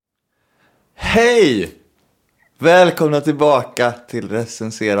Hej! Välkomna tillbaka till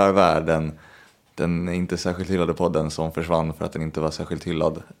Recenserar världen. Den inte särskilt hyllade podden som försvann för att den inte var särskilt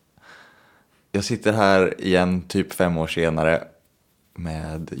hyllad. Jag sitter här igen typ 5 år senare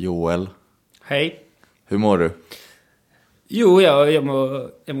med Joel. Hej. Hur mår du? Jo, jag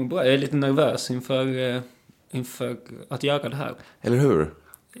mår bra. Jag är lite nervös inför att göra det här. Eller hur?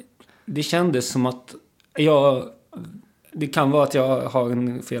 Det kändes som att det kan vara att jag har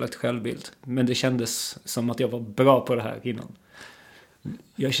en felaktig självbild. Men det kändes som att jag var bra på det här innan.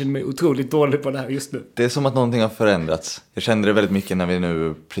 Jag känner mig otroligt dålig på det här just nu. Det är som att någonting har förändrats. Jag kände det väldigt mycket när vi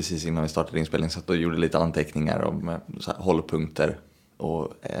nu, precis innan vi startade inspelningen, satt och gjorde lite anteckningar om så här, hållpunkter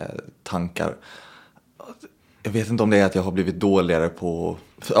och tankar. Jag vet inte om det är att jag har blivit dåligare på...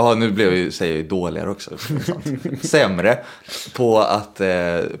 Ja, nu säger jag ju dåligare också. Sämre på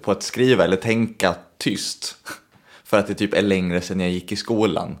att skriva eller tänka tyst. För att det typ är längre sedan jag gick i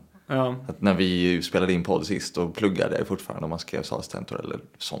skolan. Ja. Att när vi spelade in podd sist och pluggade jag fortfarande om man skrev salstentor eller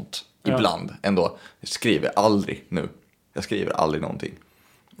sånt. Ja. Ibland ändå. Jag skriver aldrig nu. Jag skriver aldrig någonting.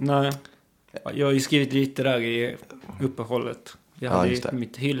 Nej. Jag har ju skrivit lite där i uppehållet. Jag hade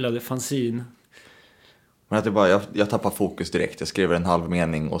mitt hyllade fanzin. Men att det bara, jag tappar fokus direkt. Jag skriver en halv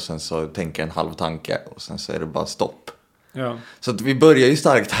mening och sen så tänker jag en halv tanke. Och sen så är det bara stopp. Ja. Så att vi börjar ju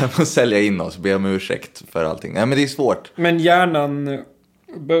starkt här med att sälja in oss. Be om ursäkt för allting. Nej, men det är svårt. Men hjärnan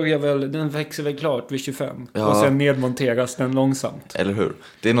den växer väl klart vid 25. Ja. Och sen nedmonteras den långsamt. Eller hur?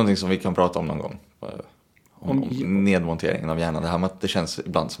 Det är någonting som vi kan prata om någon gång. Om nedmonteringen av hjärnan. Det här med att det känns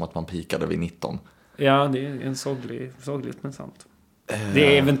ibland som att man pikade vid 19. Ja, det är en sorgligt men sant.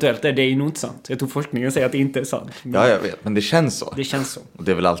 Det är eventuellt, det är ju nog inte sant. Jag tror forskningen säger att det inte är sant. Ja, jag vet, men det känns så. Det känns så. Och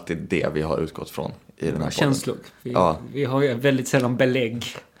det är väl alltid det vi har utgått från i den här podden. Känslor. Vi har ju väldigt sällan belägg.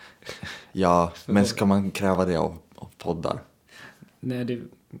 Ja, men ska man kräva det av poddar?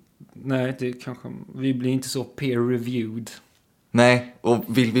 Nej, det kanske... Vi blir inte så peer-reviewed. Nej, och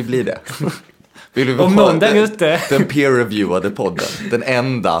vill vi bli det? Vill vi om någon där ute... Den peer-reviewade podden. Den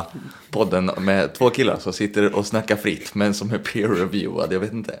enda podden med 2 killar som sitter och snackar fritt, men som är peer-reviewad. Jag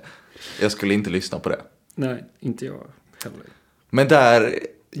vet inte. Jag skulle inte lyssna på det. Nej, inte jag heller. Men det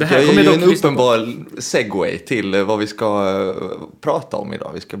här är ju en uppenbar segway till vad vi ska prata om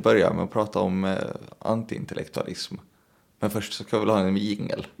idag. Vi ska börja med att prata om antiintellektualism. Men först så ska vi väl ha en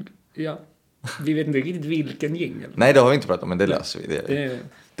jingle. Ja, vi vet inte riktigt vilken jingle. Nej, det har vi inte pratat om, men det löser vi.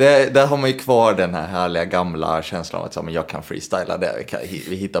 Där har man ju kvar den här härliga gamla känslan av att men jag kan freestyla det.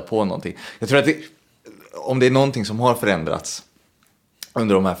 Vi hittar på någonting. Jag tror att om det är någonting som har förändrats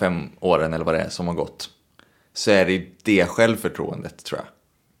under de här 5 åren eller vad det är som har gått, så är det självförtroendet, tror jag.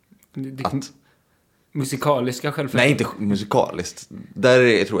 Musikaliska självförtroendet? Nej, inte musikaliskt.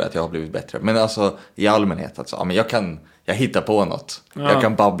 Där tror jag att jag har blivit bättre. Men alltså i allmänhet, alltså, men jag hittar på något. Ja. Jag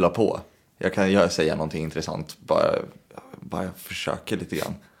kan babbla på. Jag kan säga någonting intressant. Bara jag försöker lite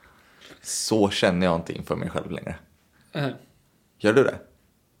grann. Så känner jag inte inför mig själv längre. Gör du det?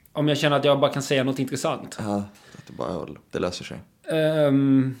 Om jag känner att jag bara kan säga något intressant? Ja, det löser sig.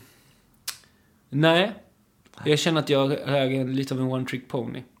 Nej. Jag känner att jag är lite av en one-trick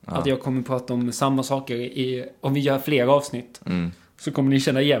pony. Ja. Att jag kommer prata om samma saker om vi gör fler avsnitt. Så kommer ni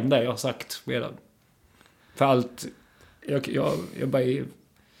känna igen det jag har sagt redan. För allt...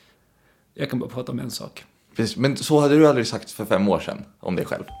 Jag kan bara prata om en sak. Precis, men så hade du aldrig sagt för 5 år sedan om dig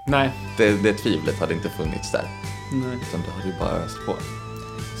själv. Nej. Det tvivlet hade inte funnits där. Nej. Utan det hade ju bara öst på.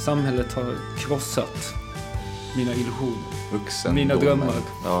 Samhället har krossat mina illusioner. Mina drömmar.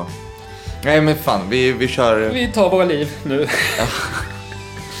 Ja. Nej, men fan, vi kör... Vi tar våra liv nu. Ja.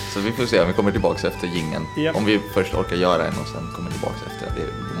 Så vi får se om vi kommer tillbaka efter jingeln. Yep. Om vi först orkar göra en och sen kommer tillbaka efter. Det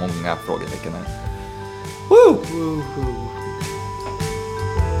är många frågetecken här. Woo!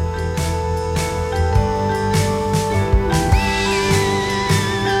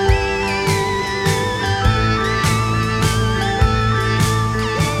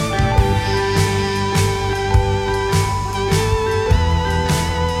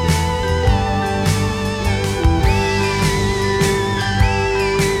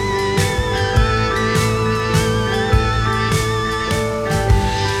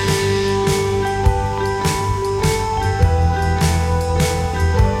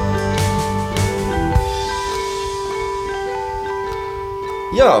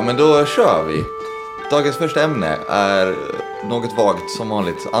 Ja, men då kör vi. Dagens första ämne är något vagt som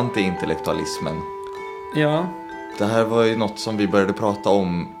vanligt, antiintellektualismen. Ja. Det här var ju något som vi började prata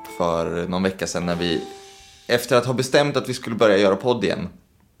om för någon vecka sedan när vi, efter att ha bestämt att vi skulle börja göra podd igen,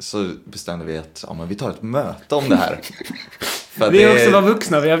 så bestämde vi att men vi tar ett möte om det här. För det är också vad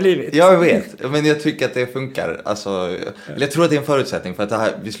vuxna vi har blivit. Jag vet, men jag tycker att det funkar. Alltså, eller jag tror att det är en förutsättning för att det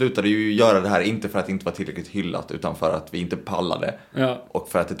här, vi slutade ju göra det här inte för att det inte var tillräckligt hyllat utan för att vi inte pallade. Ja. Och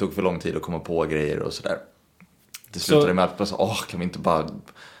för att det tog för lång tid att komma på grejer och sådär. Det slutade med att bara så, kan vi inte bara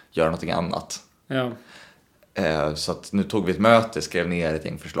göra någonting annat? Ja. Så att nu tog vi ett möte, skrev ner ett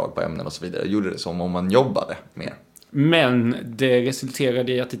gäng förslag på ämnen och så vidare. Gjorde det som om man jobbade mer. Men det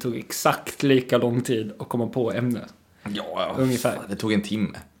resulterade i att det tog exakt lika lång tid att komma på ämnet. Ja, ungefär. Det tog en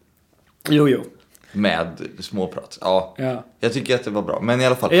timme. Jo. Med småprat. Ja. Jag tycker att det var bra. Men i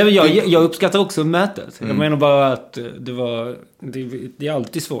alla fall. Jag uppskattar också mötet. Mm. Jag menar bara att det är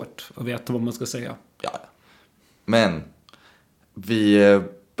alltid svårt att veta vad man ska säga. Ja. Men vi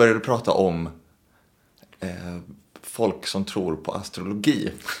började prata om folk som tror på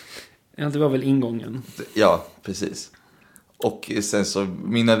astrologi. Ja, det var väl ingången. Ja, precis. Och sen så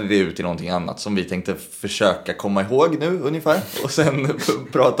minnade det ut i någonting annat som vi tänkte försöka komma ihåg nu ungefär. Och sen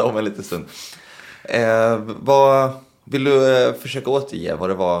prata om en liten stund. Vill du försöka återge vad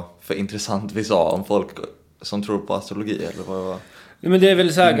det var för intressant vi sa om folk som tror på astrologi? Eller vad var men det är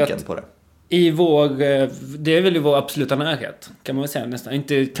väl så här att på det? Det är väl i vår absoluta närhet, kan man väl säga nästan.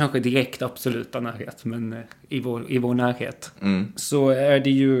 Inte kanske direkt absoluta närhet, men i vår närhet. Mm. Så är det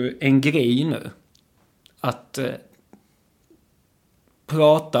ju en grej nu att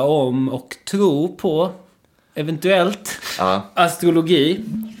prata om och tro på eventuellt astrologi.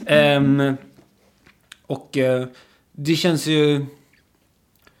 Det känns ju...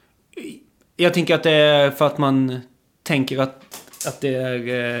 Jag tänker att det är för att man tänker att det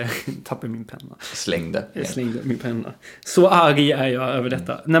är... tappar min penna. Jag slängde min penna. Så arg är jag över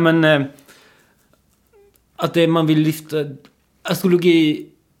detta. Nej, men... att man vill lyfta... Astrologi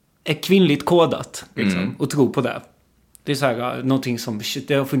är kvinnligt kodat. Liksom, och tro på det. Det är så här, någonting som...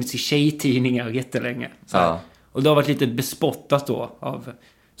 Det har funnits i tjejtidningar jättelänge. Och det har varit lite bespottat då av...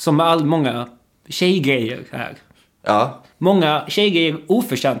 Som många tjejgrejer här. Ja. Många tjejgrejer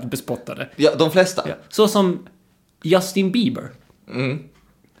oförtjänt bespottade. Ja, de flesta. Ja. Så som Justin Bieber.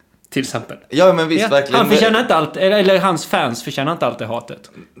 Till exempel. Ja, men visst, verkligen. Han förtjänar inte allt, eller hans fans förtjänar inte allt det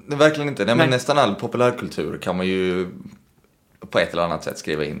hatet. Verkligen inte. Nej, men nästan all populärkultur kan man ju på ett eller annat sätt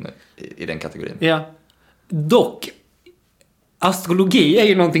skriva in i den kategorin. Ja. Dock, astrologi är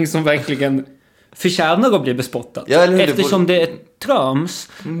ju någonting som verkligen förtjänar att bli bespottat. Ja, eftersom det är trams.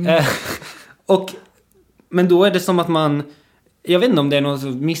 Men då är det som att man... Jag vet inte om det är något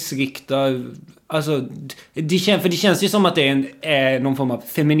missriktad... Alltså, det känns ju som att det är någon form av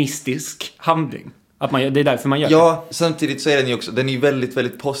feministisk handling. Att det är därför man gör det. Ja, samtidigt så är den ju också... Den är ju väldigt,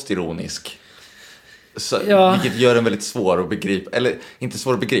 väldigt postironisk. Så, vilket gör den väldigt svår att begripa. Eller inte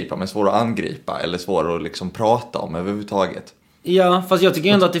svår att begripa, men svår att angripa. Eller svår att liksom prata om överhuvudtaget. Ja, fast jag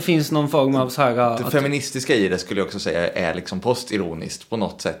tycker ändå att det finns någon form av så här... Det feministiska i det skulle jag också säga är liksom postironiskt på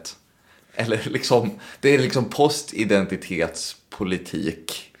något sätt. Eller liksom, det är liksom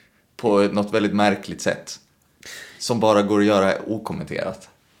postidentitetspolitik på något väldigt märkligt sätt. Som bara går att göra okommenterat.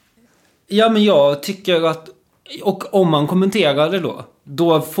 Ja, men jag tycker att, och om man kommenterar det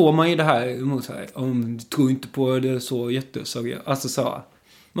då får man ju det här emot sig. Om du tror inte på det så jätteseriöst. Alltså så.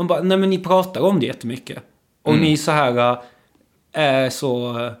 Man bara, nej men ni pratar om det jättemycket. Och ni så här är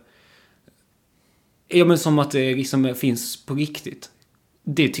så... Ja, men som att det liksom finns på riktigt.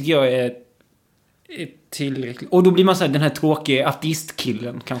 Det tycker jag är tillräckligt. Och då blir man så här, den här tråkiga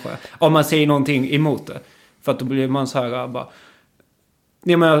ateistkillen kanske. Om man säger någonting emot det. För att då blir man så här bara...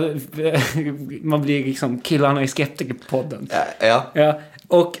 Ja, men, man blir liksom killarna i Skeptikerpodden. Ja.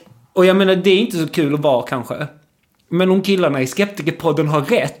 Och jag menar, det är inte så kul att vara kanske. Men om killarna i Skeptikerpodden har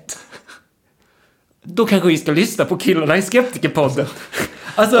rätt, då kanske vi ska lyssna på killarna i Skeptikerpodden.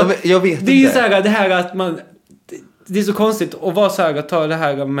 Alltså, jag vet det är ju så här, det här att man... Det är så konstigt att vara så här, att ta det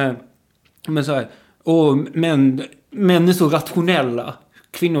här med så här... Män är så rationella.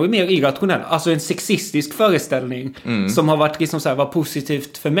 Kvinnor är mer irrationella. Alltså en sexistisk föreställning som har varit liksom så här, var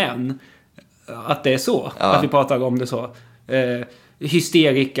positivt för män. Att det är så. Ja. Att vi pratar om det så.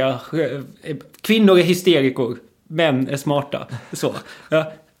 Hysterika. Kvinnor är hysterikor. Män är smarta. Så.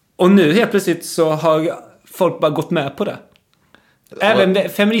 Ja. Och nu helt plötsligt så har folk bara gått med på det. Även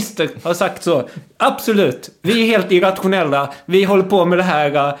feminister har sagt så. Absolut. Vi är helt irrationella. Vi håller på med det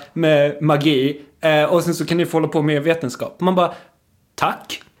här med magi. Och sen så kan ni få hålla på med vetenskap. Man bara...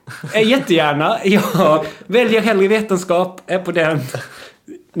 Tack. Jättegärna. Jag väljer hellre vetenskap. Är på den.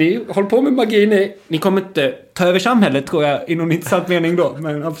 Ni håller på med magi. Ni kommer inte ta över samhället, tror jag. I någon intressant mening då.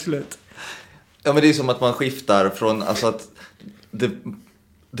 Men absolut. Ja, men det är som att man skiftar från... Alltså att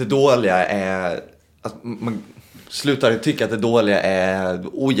det dåliga är... Att man slutar tycka att det dåliga är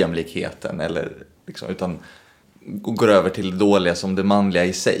ojämlikheten. Eller liksom, utan går över till det dåliga som det manliga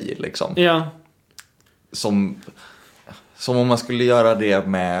i sig liksom. Ja. Som om man skulle göra det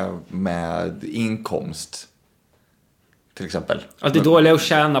med inkomst till exempel. Att det är dåligt att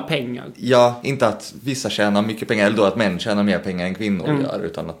tjäna pengar. Ja, inte att vissa tjänar mycket pengar eller då att män tjänar mer pengar än kvinnor gör,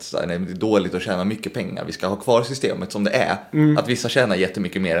 utan att nej, det är dåligt att tjäna mycket pengar. Vi ska ha kvar systemet som det är, att vissa tjänar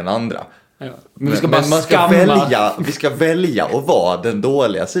jättemycket mer än andra. Ja. Men vi ska välja att vara den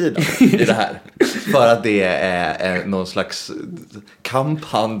dåliga sidan i det här. För att det är någon slags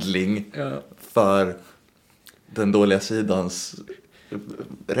kamphandling för den dåliga sidans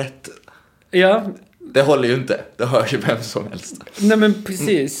rätt. Ja. Det håller ju inte. Det hör ju vem som helst. Nej men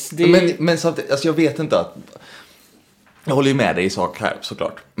precis. Det... Men samtidigt, alltså jag vet inte att... Jag håller ju med dig i sak här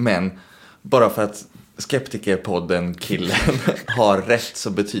såklart. Men bara för att Skeptikerpodden killen har rätt så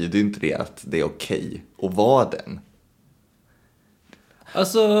betyder inte det att det är okej att vara den.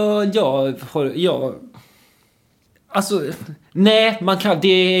 Alltså, alltså, nej, man kan, det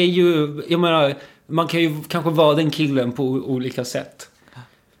är ju, jag menar, man kan ju kanske vara den killen på olika sätt.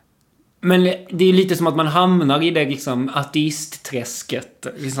 Men det är lite som att man hamnar i det liksom ateistträsket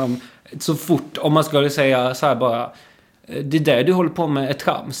liksom, så fort, om man skulle säga så här bara, det där du håller på med är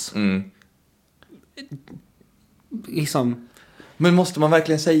trams. Liksom. Men måste man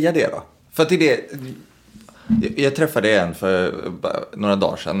verkligen säga det då? För att det jag träffade en för några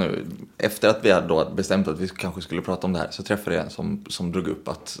dagar sedan nu. Efter att vi hade då bestämt att vi kanske skulle prata om det här, så träffade jag en som drog upp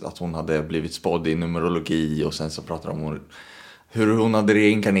att hon hade blivit spådd i numerologi, och sen så pratade de om hur hon hade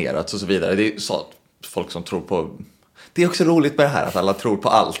reinkarnerats och så vidare. Det är så att folk som tror på... Det är också roligt med det här att alla tror på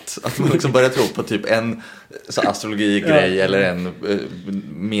allt. Att man liksom börjar tro på typ en så astrologigrej eller en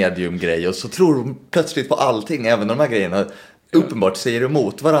mediumgrej, och så tror de plötsligt på allting, även de här grejerna uppenbart säger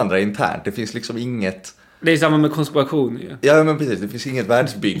emot varandra internt. Det finns liksom inget... Det är samma med konspiration ju. Ja, men precis. Det finns inget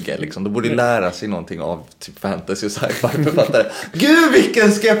världsbygge liksom. De borde lära sig någonting av typ fantasy och sci-fi-författare. Gud,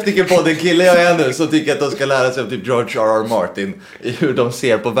 vilken skeptikerpodden kille jag är nu, som tycker att de ska lära sig av typ George R.R. Martin i hur de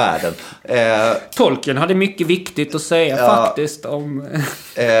ser på världen. Tolkien hade mycket viktigt att säga faktiskt om...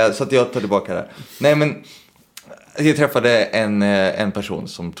 så att jag tar tillbaka det. Nej, men jag träffade en person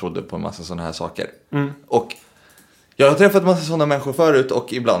som trodde på en massa sådana här saker. Och jag har träffat en massa sådana människor förut,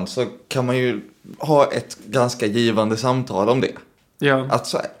 och ibland så kan man ju ha ett ganska givande samtal om det. Ja. Att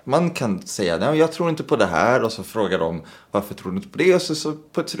så här, man kan säga, nej, jag tror inte på det här, och så frågar de, varför tror du inte på det? Och så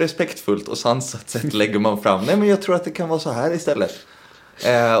på ett respektfullt och sansat sätt lägger man fram, nej men jag tror att det kan vara så här istället.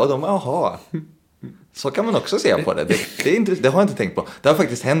 Och de, jaha, så kan man också se på det. Det har jag inte tänkt på. Det har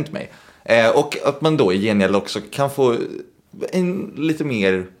faktiskt hänt mig. Och att man då i gengäld också kan få en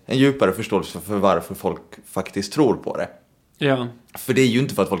djupare förståelse för varför folk faktiskt tror på det. Ja. För det är ju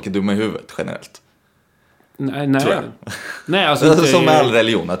inte för att folk är dumma i huvudet generellt. Nej. Tror jag. Nej, alltså som med all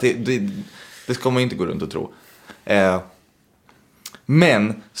religion, att det ska man ju inte gå runt och tro.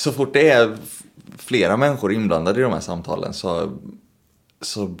 Men så fort det är flera människor inblandade i de här samtalen,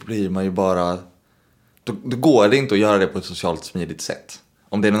 så blir man ju bara... Då går det inte att göra det på ett socialt smidigt sätt.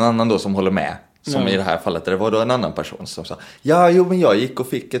 Om det är någon annan då som håller med, som i det här fallet där det var då en annan person som sa, men jag gick och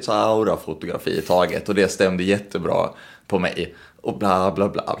fick ett så aura-fotografi taget, och det stämde jättebra på mig, och bla bla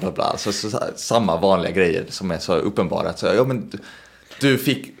bla bla bla. Så samma vanliga grejer som är så uppenbara. Så, men du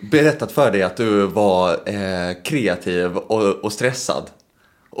fick berättat för dig att du var kreativ och stressad.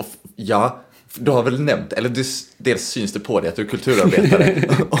 Och du har väl nämnt, eller dels syns det på dig att du är kulturarbetare,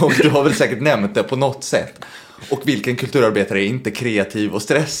 och du har väl säkert nämnt det på något sätt. Och vilken kulturarbetare är inte kreativ och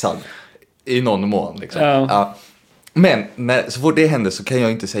stressad i någon mån liksom. Ja. Men så fort det händer så kan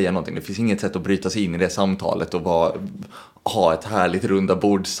jag inte säga någonting. Det finns inget sätt att bryta sig in i det samtalet och ha ett härligt runda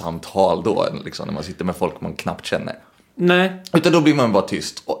bordsamtal då liksom, när man sitter med folk man knappt känner. Nej. Utan då blir man bara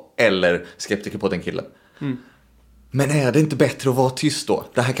tyst, eller skeptiker på den killen. Men är det inte bättre att vara tyst då?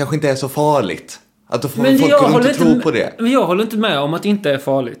 Det här kanske inte är så farligt. Att då får folk inte tro på det. Men jag håller inte med om att det inte är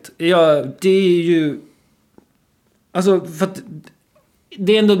farligt. Det är ju... Alltså, för att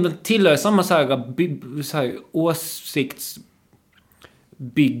det är ändå, man tillhör samma så här åsiktsbygg,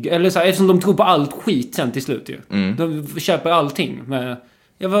 eller så här, eftersom de tror på allt skit sen till slut ju. De köper allting med,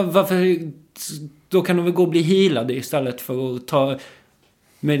 varför då kan de väl gå och bli healade istället för att ta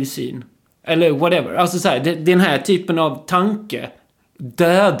medicin eller whatever. Alltså så här, den här typen av tanke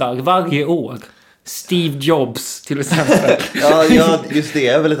dödar varje år. Steve Jobs till exempel. ja, just det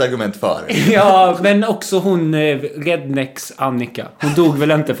är väl ett argument för. Ja, men också hon Rednecks Annika. Hon dog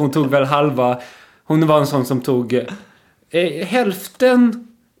väl inte, för hon tog väl halva. Hon var en sån som tog hälften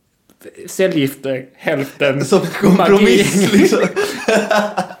cellgifter, hälften som kompromiss liksom.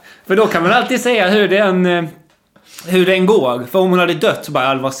 För då kan man alltid säga hur den går. För om hon hade dött så bara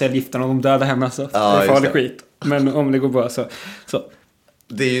all var cellgiften och de dödade henne så. Det är farlig skit. Men om det går bra så.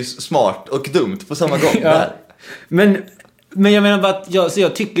 Det är ju smart och dumt på samma gång. Ja. Där. Men jag menar bara att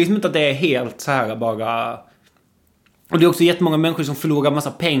jag tycker liksom inte att det är helt så här bara... Och det är också jättemånga människor som förlorar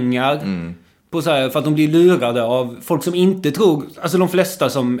massa pengar på så här, för att de blir lurade av folk som inte tror... Alltså de flesta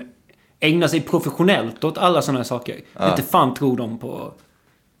som ägnar sig professionellt åt alla sådana här saker. Inte fan tror de på...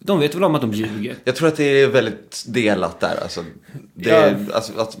 De vet väl om att de ljuger. Jag tror att det är väldigt delat där. Alltså,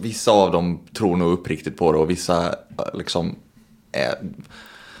 alltså, att vissa av dem tror nog uppriktigt på det och vissa liksom är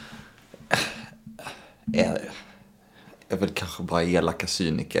väl kanske bara elaka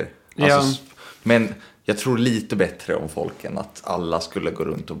cyniker. Alltså, men jag tror lite bättre om folk än att alla skulle gå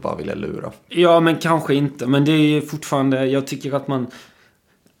runt och bara vilja lura. Ja, men kanske inte. Men det är ju fortfarande... Jag tycker att man...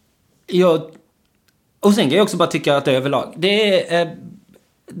 Och sen kan jag också bara tycka att det överlag... Det är...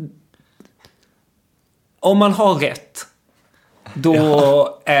 Om man har rätt,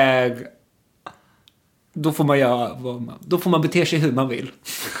 då då får man göra då får man bete sig hur man vill.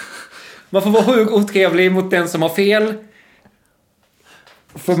 Man får vara hur otrevlig mot den som har fel.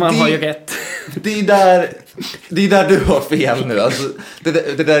 För man har ju rätt. Det är där du har fel nu. Alltså,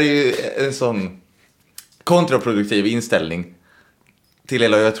 det där är ju en sån kontraproduktiv inställning till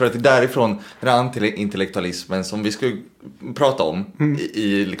hela. Jag tror att det är därifrån den anti-intellektualismen som vi ska prata om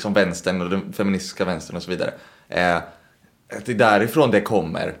i liksom vänstern och den feministiska vänstern och så vidare. Att det är därifrån det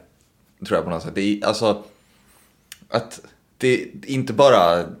kommer, tror jag på något sätt. Det är, alltså, att det är inte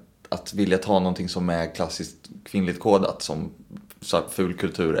bara att vilja ta någonting som är klassiskt kvinnligt kodat som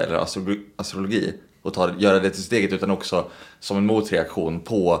fulkultur eller astrologi och göra det till sitt eget, utan också som en motreaktion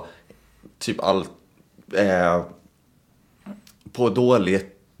på typ på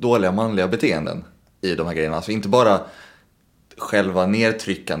dåliga manliga beteenden i de här grejerna. Alltså inte bara själva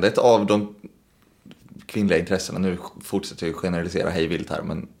nedtryckandet av de kvinnliga intressena. Nu fortsätter jag generalisera hejvilt här,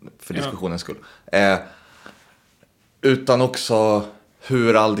 men för diskussionens skull. Utan också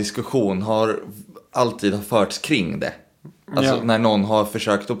hur all diskussion alltid har förts kring det. Alltså när någon har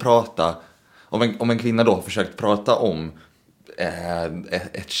försökt att prata, om en kvinna då har försökt prata om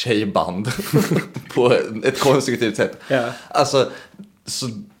ett tjejband på ett konstruktivt sätt. Alltså, så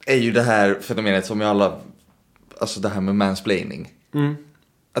är ju det här fenomenet som ju alla, alltså det här med mansplaining.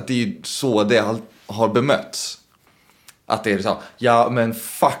 Att det är ju så det har bemötts. Att det är så, ja men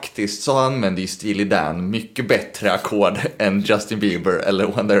faktiskt så använder ju Steely Dan mycket bättre ackord än Justin Bieber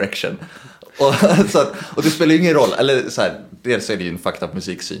eller One Direction. Och det spelar ju ingen roll, eller så här, dels är det ju en fucked up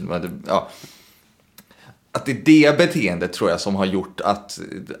musiksyn, men att det är det beteendet tror jag som har gjort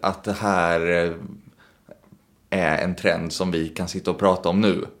att det här är en trend som vi kan sitta och prata om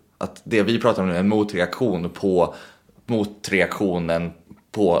nu. Att det vi pratar om nu är en motreaktionen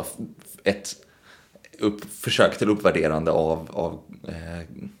på ett försök till uppvärderande av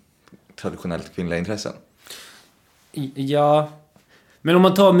traditionellt kvinnliga intressen. Ja, men om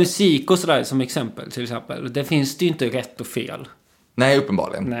man tar musik och sådär som exempel, till exempel, det finns det ju inte rätt och fel. Nej,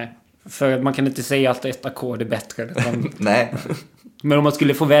 uppenbarligen. Nej, för man kan inte säga att ett ackord är bättre. Nej. Men om man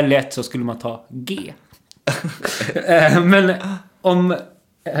skulle få välja ett så skulle man ta G. Men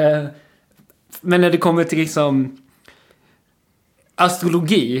när det kommer till liksom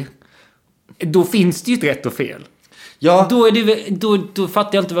astrologi, då finns det ju ett rätt och fel. Ja. Då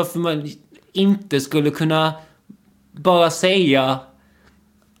fattar jag inte varför man inte skulle kunna bara säga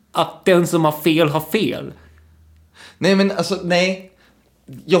att den som har fel. Nej, men alltså, nej.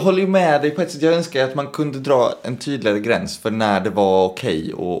 Jag håller ju med dig på ett sätt. Jag önskar att man kunde dra en tydligare gräns för när det var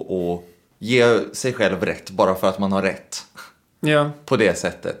okej och ge sig själv rätt bara för att man har rätt. Ja. På det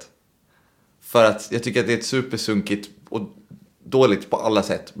sättet. För att jag tycker att det är ett supersunkigt och dåligt på alla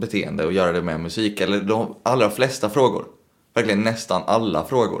sätt beteende att göra det med musik. Eller de allra flesta frågor. Verkligen nästan alla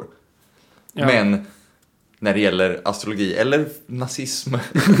frågor. Ja. Men när det gäller astrologi eller nazism.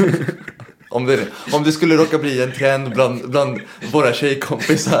 om det skulle råka bli en trend bland våra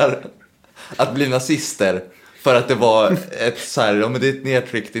tjejkompisar att bli nazister. För att det var ett så här, men det är ett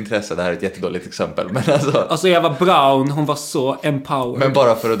nedtryckt intresse. Det här är ett jättedåligt exempel. Men alltså Eva Braun, hon var så empowered. Men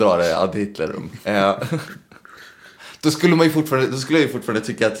bara för att dra det ad Hitlerum. Då skulle jag ju fortfarande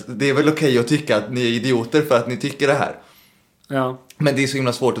tycka att det är väl okej att tycka att ni är idioter för att ni tycker det här. Ja. Men det är så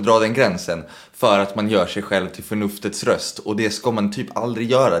himla svårt att dra den gränsen för att man gör sig själv till förnuftets röst. Och det ska man typ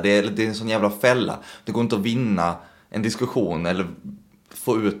aldrig göra. Det är en sån jävla fälla. Det går inte att vinna en diskussion eller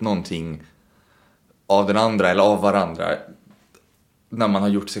få ut någonting av den andra eller av varandra när man har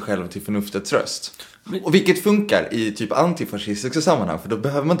gjort sig själv till förnuftets röst. Och vilket funkar i typ antifascistiska sammanhang, för då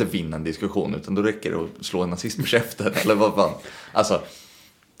behöver man inte vinna en diskussion utan då räcker det att slå en nazist på käften eller vad fan. Alltså,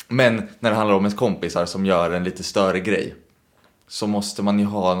 men när det handlar om ens kompisar som gör en lite större grej så måste man ju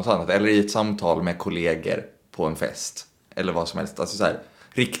ha något annat, eller i ett samtal med kollegor på en fest. Eller vad som helst. Alltså så här,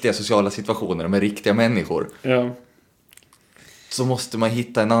 riktiga sociala situationer med riktiga människor. Ja. Så måste man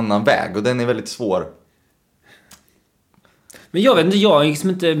hitta en annan väg. Och den är väldigt svår. Men jag vet inte, jag är liksom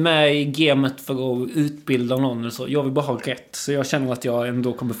inte med i gamet för att utbilda någon eller så. Jag vill bara ha rätt. Så jag känner att jag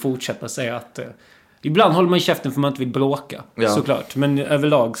ändå kommer fortsätta säga att... ibland håller man i käften för man inte vill bråka. Ja. Såklart. Men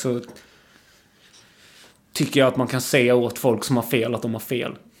överlag så... tycker jag att man kan säga åt folk som har fel att de har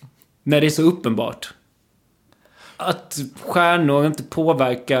fel. När det är så uppenbart. Att stjärnor inte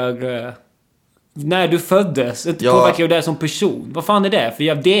påverkar... när du föddes, inte påverkar dig som person. Vad fan är det?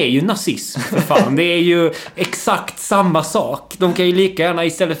 För det är ju nazism, för fan. Det är ju exakt samma sak. De kan ju lika gärna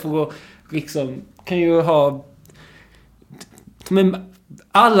istället för att liksom... kan ju ha... Men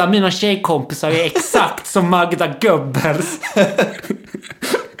alla mina tjejkompisar är exakt som Magda Goebbels.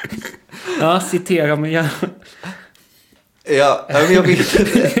 Ja, citera mig gärna. Ja, men jag vet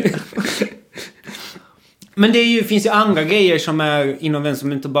inte. Men finns ju andra grejer som är inom vänster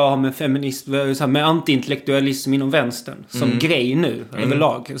som inte bara har med feminist, med antiintellektualism inom vänstern som grej nu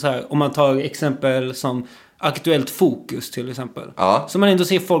överlag. Så här, om man tar exempel som Aktuellt Fokus till exempel. Ja. Så man ändå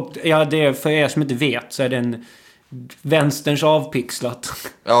ser folk, det är, för er som inte vet så är den vänsterns avpixlat.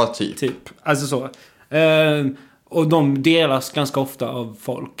 Ja, typ. Alltså så. Och de delas ganska ofta av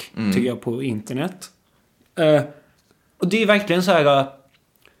folk, tycker jag, på internet. Och det är verkligen så här...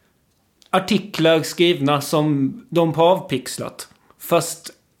 artiklar skrivna som de har avpixlat.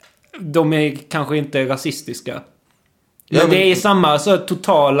 Fast de är kanske inte rasistiska. Men det är samma, så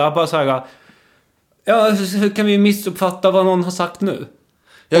totala, bara så här... ja, hur kan vi missuppfatta vad någon har sagt nu?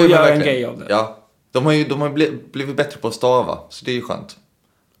 Och göra en grej av det. Ja, de har blivit bättre på att stava, så det är ju skönt.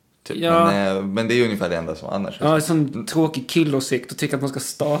 Typ. Ja. Men det är ju ungefär det enda som annars. Ja, en sån tråkig killåsikt och tycker att man ska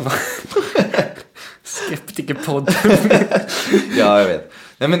stava. Skeptikerpodd. Ja, jag vet.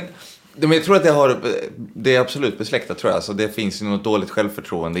 Nej, men jag tror att det är absolut besläktat, tror jag. Så det finns ju något dåligt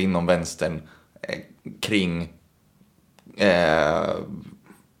självförtroende inom vänstern kring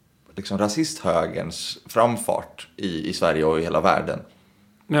liksom rasisthögerns framfart i Sverige och i hela världen.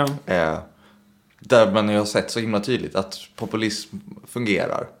 Ja. Där man har sett så himla tydligt att populism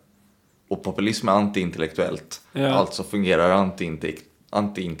fungerar. Och populism är antiintellektuellt. Ja. Alltså fungerar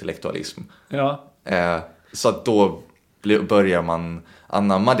antiintellektualism. Ja. Så att då börjar man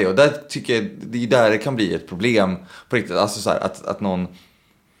anamma det. Och där tycker jag det är där det kan bli ett problem på riktigt. Alltså så här, att någon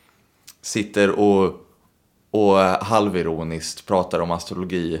sitter och halvironiskt pratar om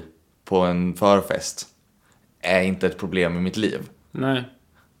astrologi på en förfest är inte ett problem i mitt liv. Nej.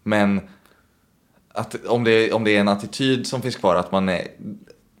 Men att om det är en attityd som finns kvar,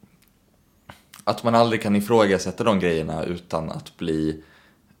 att man aldrig kan ifrågasätta de grejerna utan att bli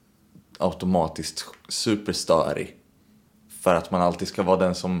automatiskt superstörig. För att man alltid ska vara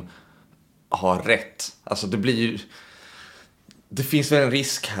den som har rätt. Alltså det finns väl en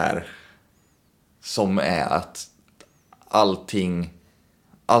risk här som är att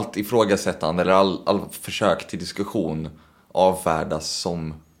allt ifrågasättande eller all försök till diskussion avfärdas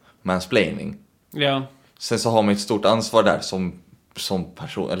som mansplaining. Ja. Sen så har man ett stort ansvar där som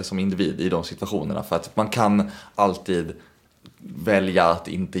person eller som individ i de situationerna, för att man kan alltid välja att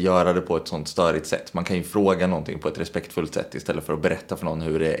inte göra det på ett sånt störigt sätt. Man kan ju fråga någonting på ett respektfullt sätt istället för att berätta för någon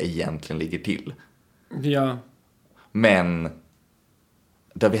hur det egentligen ligger till. Ja. Men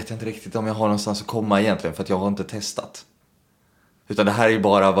där vet jag inte riktigt om jag har någonstans att komma egentligen, för att jag har inte testat. Utan det här är ju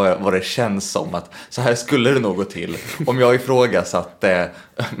bara vad det känns som, att så här skulle det nog gå till om jag ifrågasatte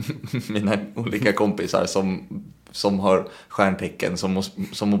mina olika kompisar som har stjärntecken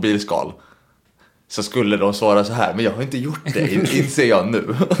som mobilskal. Så skulle de svara så här, men jag har inte gjort det, inser jag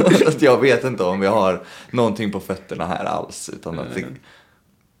nu. Att jag vet inte om jag har någonting på fötterna här alls. Utan att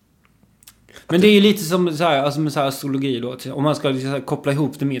men det är ju lite som så här, alltså med så här astrologi då. Om man ska så här, koppla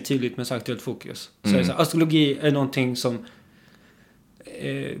ihop det mer tydligt med så Aktuellt Fokus. Så är det så här, astrologi är någonting som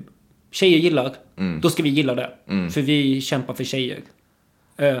tjejer gillar. Då ska vi gilla det. För vi kämpar för tjejer.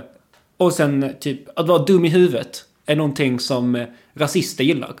 Och sen typ, att vara dum i huvudet är någonting som rasister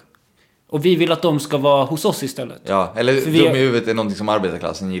gillar. Och vi vill att de ska vara hos oss istället. Ja, eller dum i huvudet är någonting som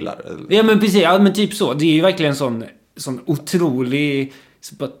arbetarklassen gillar. Ja, men precis. Ja, men typ så. Det är ju verkligen sån otrolig...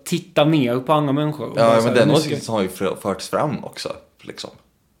 Så bara titta ner på andra människor. Ja, men den åsikten har ju förts fram också. Liksom.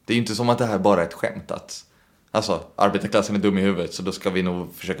 Det är ju inte som att det här bara är ett skämt. Alltså, arbetarklassen är dum i huvudet, så då ska vi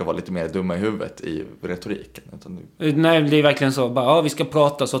nog försöka vara lite mer dumma i huvudet i retoriken. Nej, det är verkligen så. Bara, vi ska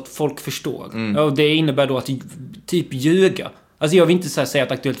prata så att folk förstår. Ja, och det innebär då att typ ljuga. Alltså jag vill inte säga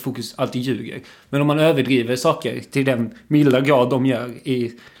att Aktuellt Fokus alltid ljuger. Men om man överdriver saker till den milda grad de gör.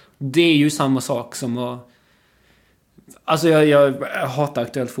 Det är ju samma sak som att Alltså jag hatar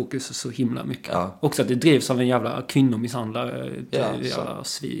Aktuellt Fokus så himla mycket. Ja. Också att det drivs av en jävla kvinnomisshandlare. Ja, jävla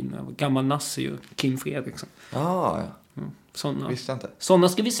svin. Gammal nazi och Kim Fredriksson. Ja. Såna. Visste jag inte. Sådana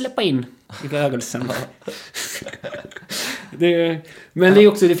ska vi släppa in i rörelsen. Men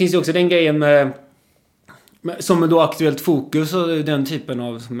det finns ju också den grejen med, som är då Aktuellt Fokus och den typen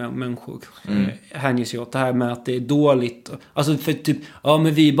av människor hänger sig åt det här med att det är dåligt. Alltså för typ, ja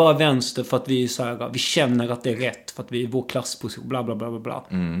men vi är bara vänster för att vi är så här, vi känner att det är rätt för att vi är vår klassposition, bla bla bla bla bla.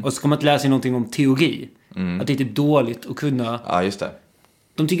 Och så kommer man inte lära sig någonting om teori. Att det är inte dåligt att kunna. Ja, just det.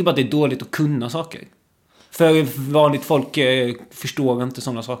 De tycker bara att det är dåligt att kunna saker. För vanligt folk förstår inte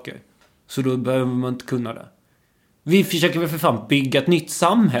sådana saker. Så då behöver man inte kunna det. Vi försöker väl för fan bygga ett nytt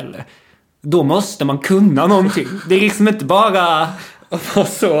samhälle. Då måste man kunna någonting. Det är liksom inte bara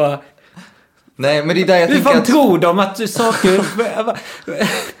så. Nej, men det är där jag Hur tänker fan att... tror de att saker...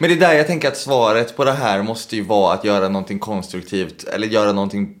 Men det är där jag tänker att svaret på det här måste ju vara att göra någonting konstruktivt. Eller göra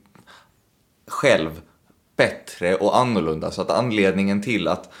någonting själv bättre och annorlunda. Så att anledningen till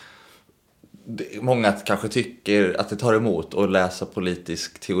att många kanske tycker att det tar emot att läsa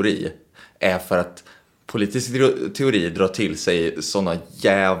politisk teori är för att politisk teori drar till sig såna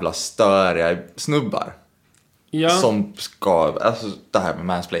jävla störiga snubbar. Ja. Som ska, alltså det här med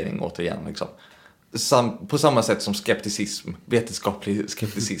mansplaining återigen liksom. På samma sätt som vetenskaplig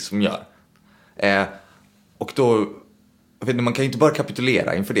skepticism gör. Och då, jag vet inte, man kan ju inte bara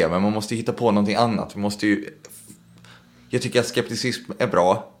kapitulera inför det, men man måste ju hitta på någonting annat. Jag tycker att skepticism är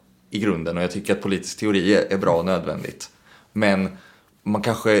bra i grunden och jag tycker att politisk teori är bra och nödvändigt. Men man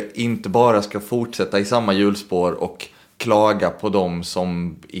kanske inte bara ska fortsätta i samma hjulspår och klaga på dem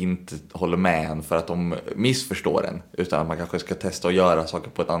som inte håller med en för att de missförstår en. Utan man kanske ska testa att göra saker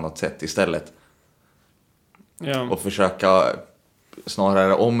på ett annat sätt istället. Ja. Och försöka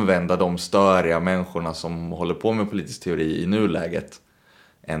snarare omvända de störiga människorna som håller på med politisk teori i nuläget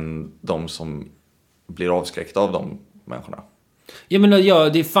än de som blir avskräckta av de människorna. Jag menar, ja,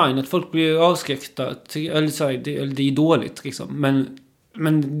 det är fint att folk blir avskräckta. Eller så här, det är dåligt liksom.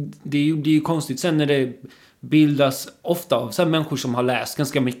 Men det är ju konstigt sen när det bildas ofta av så här människor som har läst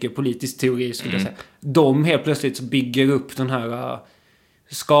ganska mycket politisk teori, skulle jag säga. De helt plötsligt så bygger upp den här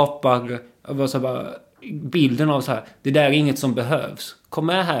skapar så bara, bilden av så här, det där är inget som behövs. Kom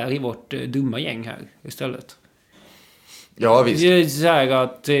med här i vårt dumma gäng här istället. Ja, visst. Det är så här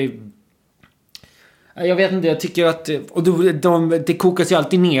att jag vet inte, jag tycker att och det kokas ju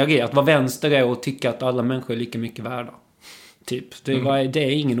alltid ner i att vara vänster är och tycka att alla människor är lika mycket värda. Typ, det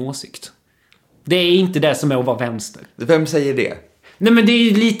är ingen åsikt. Det är inte det som är att vara vänster. Vem säger det? Nej, men det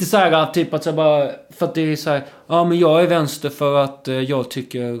är lite så här typ att så bara, för att det är så här, ja men jag är vänster för att jag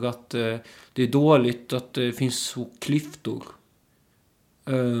tycker att det är dåligt att det finns så klyftor.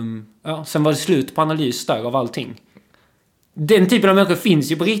 Ja, sen var det slut på analys där av allting. Den typen av människor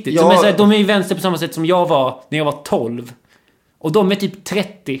finns ju på riktigt. Ja. Som är så här, de är ju vänster på samma sätt som jag var när jag var 12. Och de är typ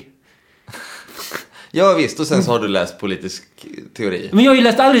 30. Ja, visst. Och sen så har du läst politisk teori. Men jag har ju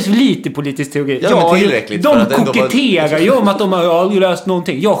läst alldeles för lite politisk teori. Ja, men tillräckligt för de att det ändå koketterar ju om att de har aldrig läst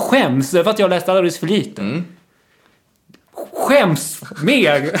någonting. Jag skäms för att jag har läst alldeles för lite. Skäms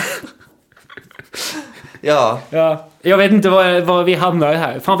mer. Ja. Ja. Jag vet inte var vi hamnar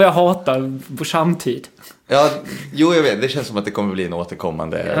här. Fan vad jag hatar vår samtid. Ja, jo jag vet. Det känns som att det kommer bli en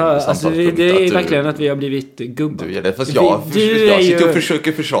återkommande samtalspunkt. Det är verkligen att vi har blivit gubbar. Du gör det. Fast jag sitter och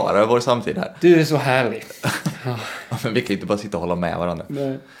försöker försvara vår samtid här. Du är så härlig. Ja, men vi kan inte bara sitta och hålla med varandra.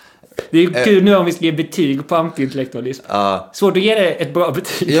 Nej. Det är kul nu om vi ska ge betyg på antiintellektualism. Svårt att ge det ett bra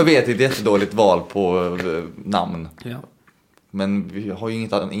betyg. Jag vet, det är ett jättedåligt val på namn. Ja. Men vi har ju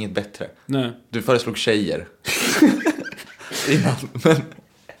inget bättre. Nej. Du föreslog tjejer. Innan, men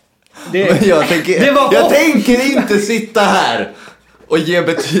jag tänker inte sitta här och ge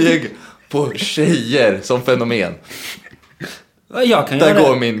betyg på tjejer som fenomen. Jag kan göra det. Där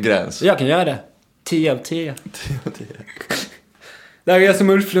går min gräns. Jag kan göra det. 10 av 10. 10 av 10. Där är jag som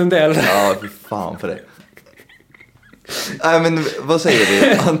Ulf Lundell. Ja, fy fan för dig. Nej, men vad säger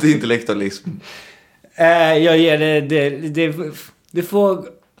du? Antiintellektualism. Jag ger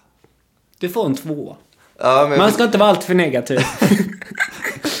det får en 2. Ja, men man ska inte vara allt för negativ.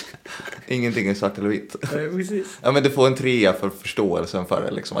 Ingenting är svart eller vitt. Precis. Ja, men det får en 3 för förståelsen för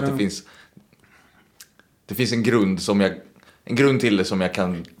det liksom, att det finns en grund till det som jag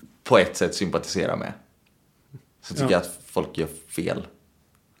kan på ett sätt sympatisera med. Så tycker jag att folk gör fel.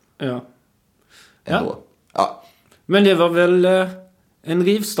 Ja. Ändå. Ja. Men det var väl en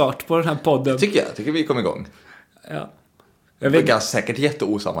rivstart på den här podden. Tycker vi kom igång. Ja. Det är säkert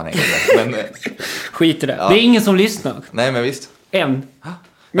jätteosammanhängande. Men skit i det. Ja. Det är ingen som lyssnar. Nej, men visst. Än.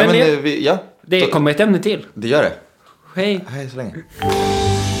 Men det kommer ett ämne till. Det gör det. Hej. Hej så länge.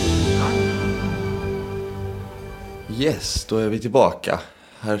 Yes, då är vi tillbaka.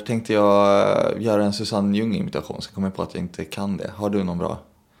 Här tänkte jag göra en Susanne Ljung-imitation, så kom jag på att jag inte kan det. Har du någon bra?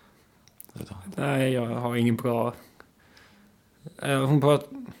 Nej, jag har ingen bra... Hon pratar...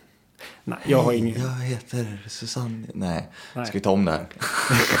 Nej, jag har ingen... Jag heter Susanne... Nej. Ska vi ta om det här?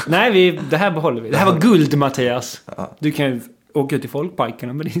 Nej, det här behåller vi. Det här var guld, Mattias. Ja. Du kan åka ut i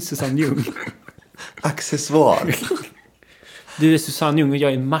folkparkerna med din Susanne Ljung. Accessoar. Du är Susanne Ljung och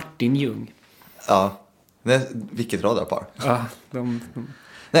jag är Martin Ljung. Ja. Vilket radarpar. Ja,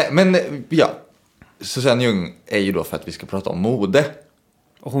 Nej, men ja. Susanne Ljung är ju då för att vi ska prata om mode.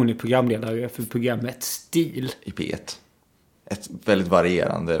 Och hon är programledare för programmet Stil. I P1. Ett väldigt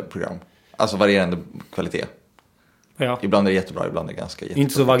varierande program. Alltså varierande kvalitet. Ja. Ibland är det jättebra, ibland är det ganska jättebra.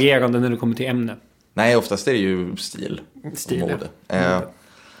 Inte så varierande när det kommer till ämne. Nej, oftast är det ju stil och mode. Ja.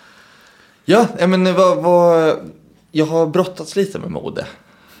 Ja, men jag har brottats lite med mode.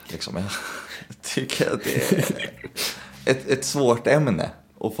 Liksom. Jag tycker att det är ett svårt ämne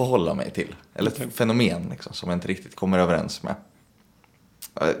att förhålla mig till. Eller ett fenomen liksom, som jag inte riktigt kommer överens med.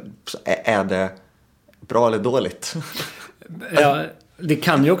 Är det bra eller dåligt? Ja, det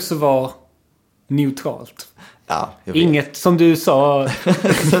kan ju också vara neutralt. Ja, jag vet. Inget, som du sa...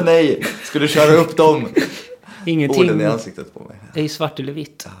 Så nej, ska du köra upp dem Ingenting orden i ansiktet på mig? är svart eller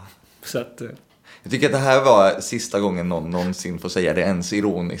vitt. Så att... Jag tycker att det här var sista gången någon någonsin får säga det ens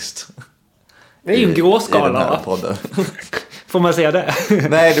ironiskt. Det är ju en gråskala, i den här va? podden. Får man säga det?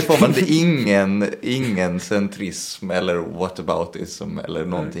 Nej, det får man inte. Ingen centrism eller whataboutism eller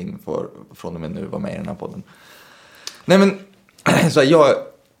någonting får från och med nu vara med i den här podden. Nej, men så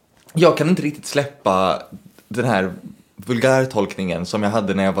jag kan inte riktigt släppa den här vulgärtolkningen som jag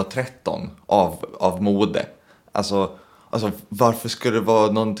hade när jag var 13 av mode. Alltså varför ska det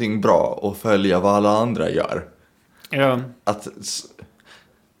vara någonting bra att följa vad alla andra gör? Ja. Att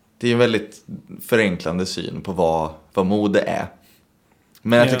det är en väldigt förenklande syn på vad mode är.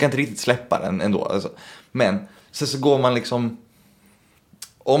 Men att jag kan inte riktigt släppa den ändå. Alltså. Men så går man liksom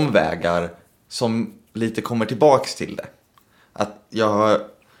omvägar som lite kommer tillbaks till det. Att jag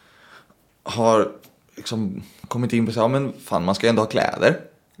har liksom kommit in på så här, men fan, man ska ju ändå ha kläder.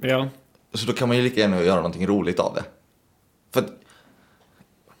 Ja. Så då kan man ju lika gärna göra någonting roligt av det. För att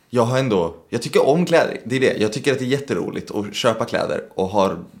jag tycker om kläder. Det är det. Jag tycker att det är jätteroligt att köpa kläder och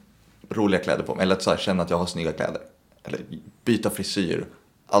ha roliga kläder på mig. Eller att så här, känna att jag har snygga kläder. Eller byta frisyr.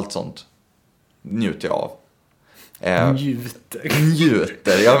 Allt sånt njuter jag av.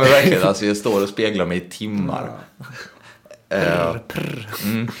 Njuter, ja men verkligen. Alltså jag står och speglar mig i timmar.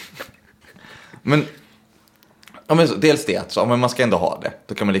 Men, ja, men så, dels det att men man ska ändå ha det.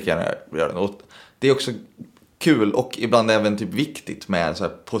 Då kan man lika gärna göra det. Och det är också kul och ibland även typ viktigt med så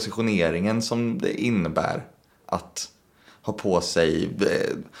här positioneringen som det innebär att ha på sig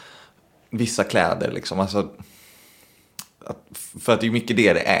vissa kläder liksom. Alltså, för att det är mycket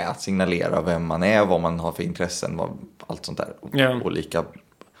det är, att signalera vem man är, vad man har för intressen, allt sånt där. Ja. Olika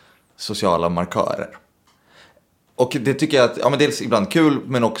sociala markörer. Och det tycker jag att, dels ibland kul,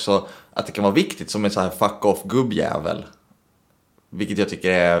 men också att det kan vara viktigt som en så här fuck off gubbjävel. Vilket jag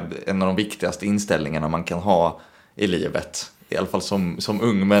tycker är en av de viktigaste inställningarna man kan ha i livet. I alla fall som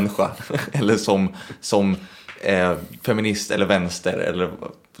ung människa. Eller som feminist eller vänster eller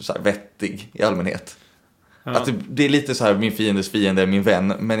så här vettig i allmänhet. Ja. Att det är lite så här, min fiendes fiende är min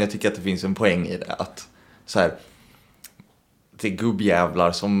vän. Men jag tycker att det finns en poäng i det. Att så här, det är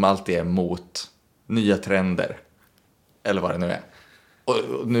gubbjävlar som alltid är mot nya trender. Eller vad det nu är. Och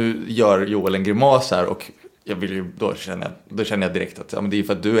nu gör Joel en grimas här och jag vill ju, då känner jag direkt att det är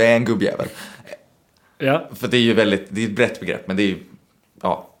för att du är en gubbjävel. Ja. För det är ju det är ett brett begrepp, men det är ju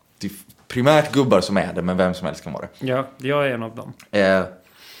det är primärt gubbar som är det, men vem som helst kan vara det. Ja, jag är en av dem.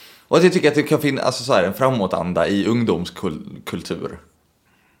 Och jag tycker att det kan finnas alltså så här, en framåtanda i ungdomskultur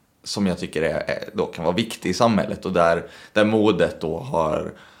som jag tycker då kan vara viktig i samhället, och där modet då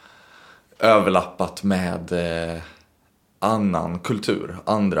har överlappat med annan kultur,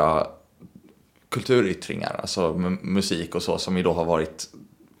 andra kulturyttringar, alltså musik och så, som ju då har varit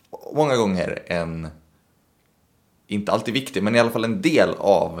många gånger inte alltid viktig, men i alla fall en del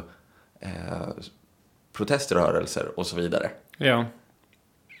av proteströrelser och så vidare. Ja.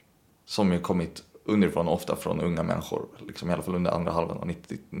 Som ju kommit underifrån, ofta från unga människor, liksom i alla fall under andra halvan av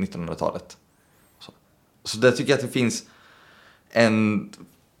 1900-talet. Så där tycker jag att det finns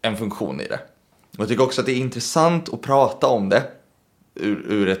en funktion i det. Och jag tycker också att det är intressant att prata om det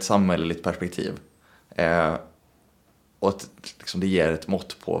ur ett samhälleligt perspektiv. Och att liksom, det ger ett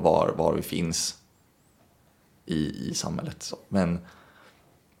mått på var vi finns i samhället. Så. Men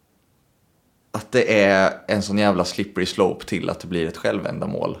att det är en sån jävla slippery slope till att det blir ett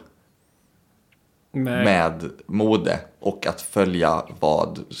självändamål med mode och att följa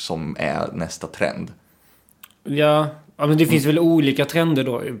vad som är nästa trend. Ja, men det finns väl olika trender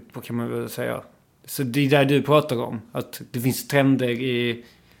då, kan man väl säga. Så det är där du pratar om. Att det finns trender i...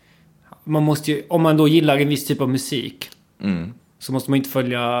 Man måste ju, om man då gillar en viss typ av musik så måste man inte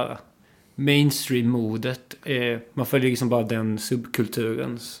följa mainstream-modet. Man följer liksom bara den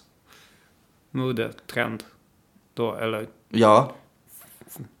subkulturens modetrend. Då, eller... Ja.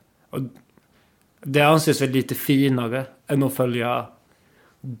 Och det anses väl lite finare än att följa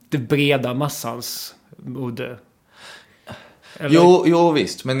det breda massans mode. Eller? Jo,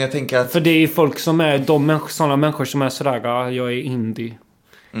 visst. Men jag tänker att... För det är ju folk som är... Sådana människor som är sådär, jag är indie.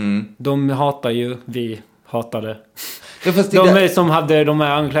 De hatar ju, vi hatade. Ja, som hade de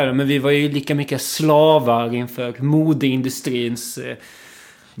här ankläderna, men vi var ju lika mycket slavar inför modeindustrins...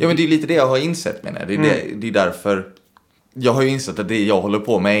 Ja, men det är lite det jag har insett, menar jag. Det är därför... Jag har ju insett att det jag håller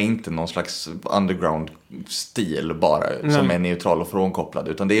på med är inte någon slags underground-stil bara, som är neutral och frånkopplad,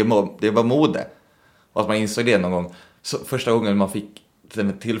 utan det är bara mode. Och att man insåg det någon gång. Så första gången man fick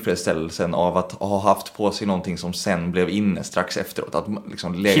den tillfredsställelsen av att ha haft på sig någonting som sen blev inne strax efteråt. Att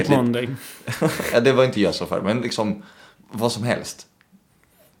liksom legat lite... Ja, det var inte jag så för, men liksom vad som helst.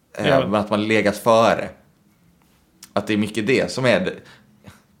 Men att man legat före. Att det är mycket det som är...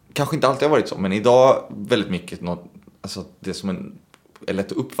 Kanske inte alltid har varit så, men idag väldigt mycket alltså det som är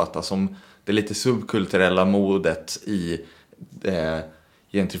lätt att uppfatta som det lite subkulturella modet i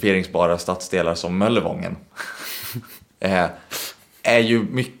gentrifieringsbara stadsdelar som Möllevången. Är ju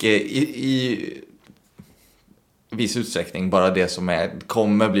mycket i viss utsträckning bara det som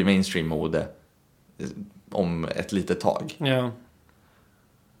kommer bli mainstream-mode om ett litet tag. Ja.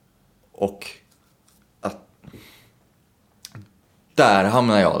 Och att där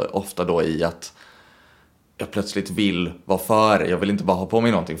hamnar jag ofta då i att jag plötsligt vill vara före. Jag vill inte bara ha på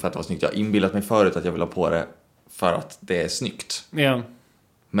mig någonting för att det var snyggt. Jag har inbillat mig förut att jag vill ha på det för att det är snyggt. Ja.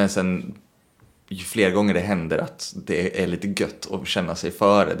 Men sen ju fler gånger det händer att det är lite gött att känna sig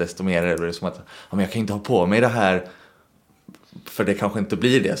före, desto mer är det som att jag kan inte ha på mig det här för det kanske inte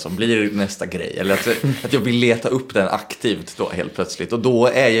blir det som blir nästa grej. Eller att jag vill leta upp den aktivt då helt plötsligt. Och då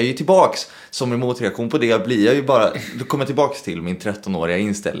är jag ju tillbaks som en motreaktion på det. Då kommer jag tillbaks till min 13-åriga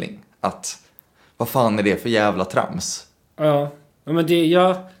inställning. Att vad fan är det för jävla trams? Ja, men det...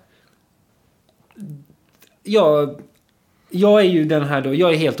 Jag är ju den här då...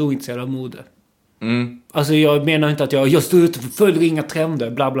 Jag är helt ointresserad av mode. Alltså jag menar inte att jag står ute och följer inga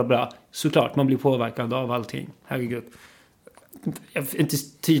trender, bla bla bla. Såklart, man blir påverkad av allting. Herregud.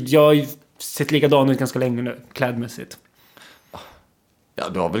 Jag har ju sett likadan ut ganska länge nu, klädmässigt. Ja,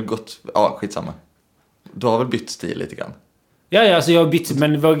 du har väl gått... Ja, skitsamma. Du har väl bytt stil lite grann? Ja, alltså jag har bytt,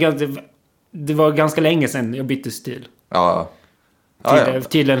 men det var ganska länge sedan jag bytte stil. Ja.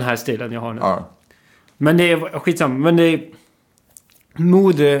 Till den här stilen jag har nu. Ja. Men det är skitsamma. Men det är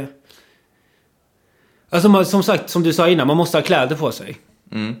mode... Alltså som sagt, som du sa innan, man måste ha kläder på sig.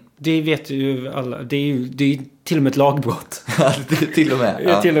 Det vet ju alla. Det är ju till och med ett lagbrott. Det är till och med.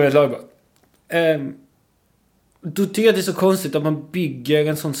 Ja. Till och med ett lagbrott. Då tycker jag det är så konstigt att man bygger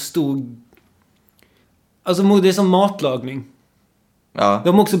en sån stor... Alltså mode är som matlagning. Ja.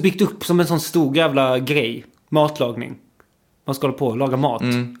 De har också byggt upp som en sån stor jävla grej. Matlagning. Man ska hålla på och laga mat.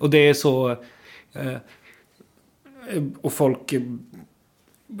 Och det är så... och folk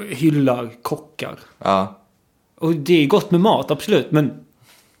hyllar kockar. Ja. Och det är gott med mat, absolut.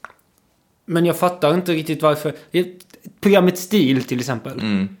 Men jag fattar inte riktigt varför. Programmet Stil till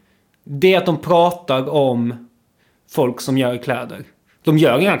exempel. Det är att de pratar om folk som gör kläder. De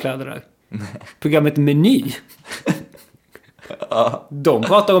gör inga kläder där. Programmet Meny. De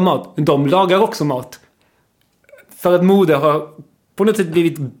pratar om mat. De lagar också mat. För att mode har på något sätt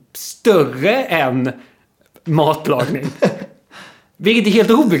blivit större än matlagning. Vilket är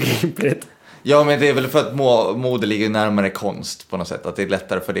helt obegripligt. Ja, men det är väl för att mode ligger närmare konst på något sätt. Att det är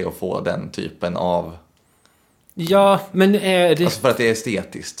lättare för det att få den typen av... Ja, men är det... Alltså för att det är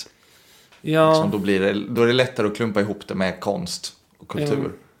estetiskt. Ja. Liksom, då är det lättare att klumpa ihop det med konst och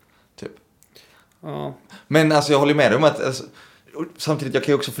kultur. Typ. Ja. Men alltså jag håller med dig om att... Alltså, samtidigt, jag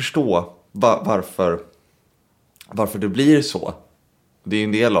kan ju också förstå varför det blir så. Det är ju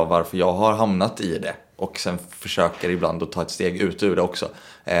en del av varför jag har hamnat i det. Och sen försöker ibland att ta ett steg ut ur det också.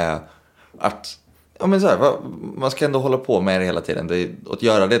 Att man ska ändå hålla på med det hela tiden. Att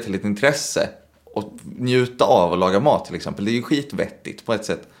göra det till ett intresse. Och njuta av att laga mat till exempel. Det är ju skitvettigt på ett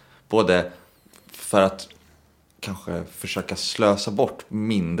sätt. Både för att kanske försöka slösa bort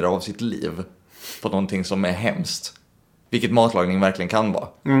mindre av sitt liv på någonting som är hemskt. Vilket matlagning verkligen kan vara.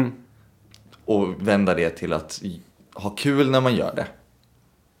 och vända det till att ha kul när man gör det.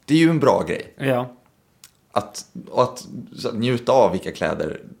 Det är ju en bra grej. Ja. Att njuta av vilka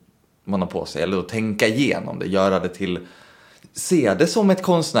kläder man har på sig. Eller att tänka igenom det. Göra det till... Se det som ett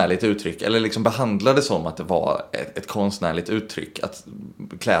konstnärligt uttryck. Eller liksom behandla det som att det var ett konstnärligt uttryck. Att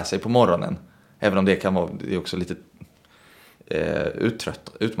klä sig på morgonen. Även om det kan vara... Det är också lite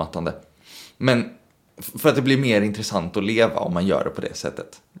utmattande. Men för att det blir mer intressant att leva om man gör det på det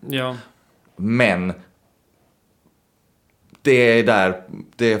sättet. Ja. Men... Det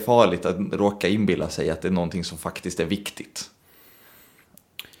är farligt att råka inbilla sig att det är någonting som faktiskt är viktigt.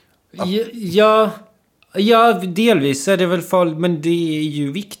 Ja, delvis är det väl farligt, men det är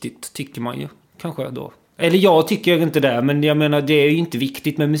ju viktigt, tycker man ju. Kanske då. Eller jag tycker inte det, men jag menar det är ju inte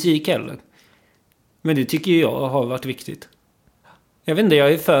viktigt med musik heller. Men det tycker jag har varit viktigt. Jag vet inte,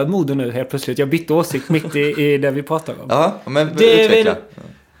 jag är för moden nu helt plötsligt. Jag bytte åsikt mitt i det vi pratar om. Ja, men det utveckla.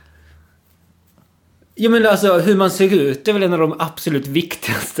 Ja, men alltså hur man ser ut är väl en av de absolut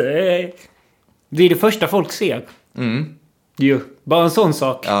viktigaste. Det är det första folk ser. Jo, bara en sån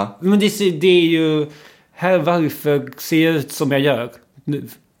sak. Ja. Men det är ju här, varför ser jag ut som jag gör nu?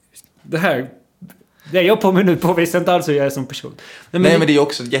 Det jag på mig nu påvisar inte alls hur jag är som person. Men det är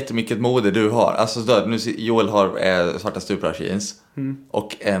också jättemycket mode du har. Alltså nu Joel har svarta stuprörsjeans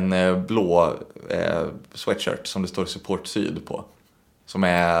och en blå sweatshirt som det står Support Syd på. Som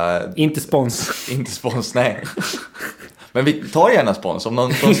är... Inte spons. Inte spons, nej. Men vi tar gärna spons. Om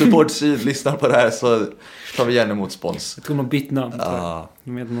någon från Support Syd lyssnar på det här så tar vi gärna emot spons. Jag tror man bytt namn.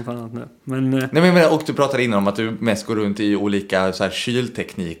 Jag vet något annat nu. Men, och du pratade innan om att du mest går runt i olika så här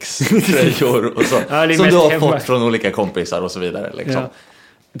kylteknikströjor och så. Ja, som du har fått från olika kompisar och så vidare. Liksom. Ja.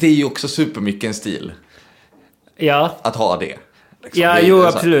 Det är ju också supermycket en stil. Ja. Att ha det. Liksom. Ja, det jo,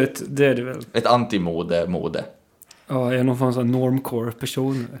 absolut. Det är det väl. Ett antimode. Ja, jag är någon form av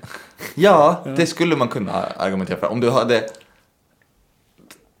normcore-person. Ja, det skulle man kunna argumentera för. Om du hade...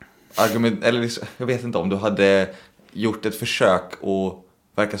 eller jag vet inte om du hade gjort ett försök och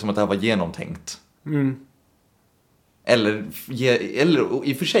verkar som att det här var genomtänkt. Eller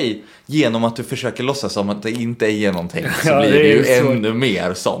i och för sig genom att du försöker låtsas som att det inte är genomtänkt så blir det ju ännu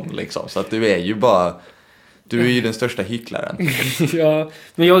mer sån liksom. Så att du är ju bara... Du är ju den största hycklaren. Ja,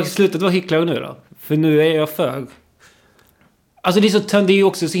 men jag har slutat vara hycklare nu då. För nu är jag för... Alltså det är ju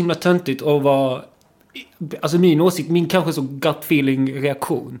också så himla töntigt att vara... Alltså min åsikt, min kanske så gut feeling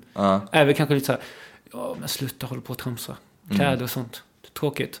reaktion är väl kanske lite så här: ja, men sluta hålla på och tramsa kläder och sånt, det är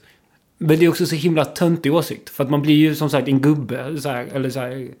tråkigt. Men det är också så himla töntig åsikt, för att man blir ju som sagt en gubbe så här, eller så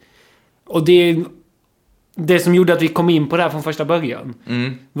här. Och det som gjorde att vi kom in på det här från första början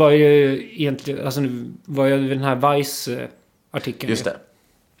var ju egentligen, alltså nu var ju den här Vice-artikeln. Just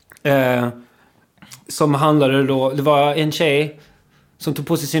det. Som handlade då, det var en tjej som tog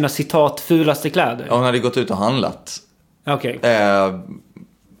på sig sina citat fulaste kläder. Ja, hon hade gått ut och handlat. Okej.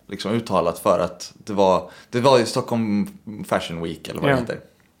 Liksom uttalat för att det var i Stockholm Fashion Week eller vad det heter.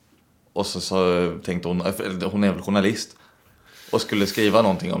 Och så tänkte hon är väl journalist och skulle skriva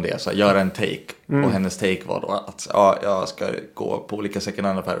någonting om det, så göra en take. Och hennes take var då att jag ska gå på olika second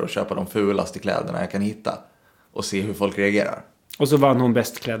hand-affärer och köpa de fulaste kläderna jag kan hitta och se hur folk reagerar. Och så vann hon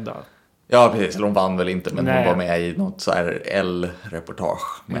bäst klädda. Ja, precis. Eller hon vann väl inte, men hon var med i något så här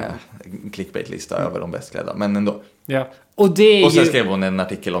L-reportage med clickbait-lista över de bäst klädda. Men ändå. Ja. Och sen skrev hon en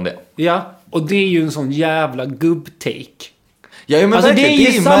artikel om det. Ja, och det är ju en sån jävla gubb-take. Ja, men alltså, det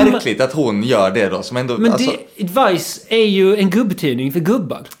är ju märkligt att hon gör det då. Som ändå, men Vice är ju en gubbtidning för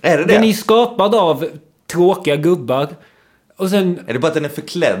gubbar. Är det? Den är skapad av tråkiga gubbar. Och sen... Är det bara att den är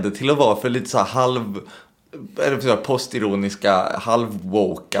förklädd till att vara för lite så här postironiska,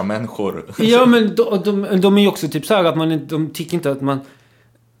 halvwoka människor? Ja, men de är ju också typ så här att de tycker inte att man...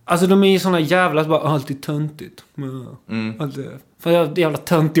 Alltså de är ju såna jävla bara alltid töntigt. För jag jävla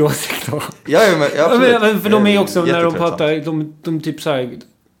töntig åsikt då. Ja, men för de är också när de pratar de typ så här,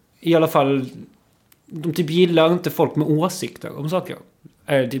 i alla fall de typ gillar inte folk med åsikter om saker.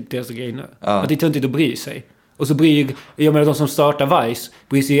 Är typ deras grej nu. Att det är töntigt att bry sig. Och så jag menar de som startar Vice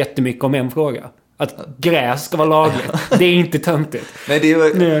bryr sig jättemycket om en fråga. Att gräs ska vara lagligt. Det är inte töntigt.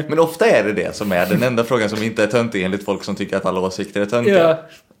 Nej, men ofta är det som är den enda frågan som inte är töntig enligt folk som tycker att alla åsikter är töntiga.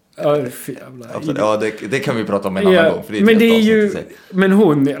 Ja, det kan vi prata om en annan gång. För det är ju... Men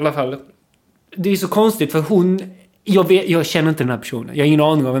hon i alla fall... Det är så konstigt för hon... Jag känner inte den här personen. Jag har ingen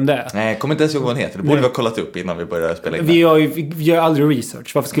aning om vem det är. Nej, jag kommer inte ens ihåg vad hon heter. Det borde vi ha kollat upp innan vi började spela in. Vi gör aldrig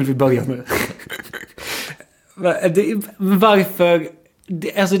research. Varför skulle vi börja nu? Varför...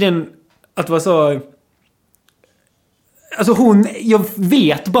 Alltså den... Att vara så... Alltså hon... Jag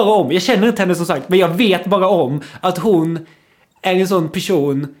vet bara om... Jag känner inte henne som sagt. Men jag vet bara om att hon är en sån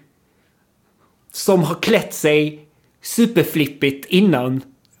person... som har klätt sig superflippigt innan.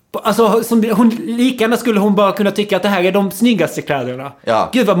 Alltså, lika gärna skulle hon bara kunna tycka att det här är de snyggaste kläderna. Ja.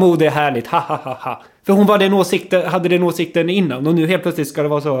 Gud vad mode är härligt, ha ha ha ha. För hon hade den åsikten innan. Och nu helt plötsligt ska det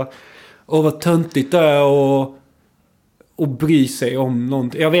vara så... vad töntigt det är och bry sig om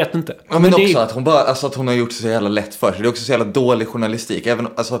någonting. Jag vet inte. Ja, men också att hon att hon har gjort så jävla lätt för sig. Det är också så jävla dålig journalistik. Även,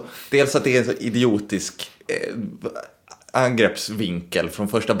 alltså, dels att det är en så idiotisk angreppsvinkel från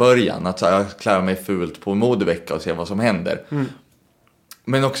första början. Att så här, jag klarar mig fult på en modevecka och ser vad som händer.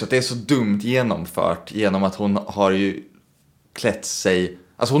 Men också att det är så dumt genomfört genom att hon har ju klätt sig...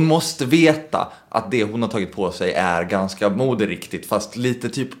 Alltså hon måste veta att det hon har tagit på sig är ganska moderiktigt, fast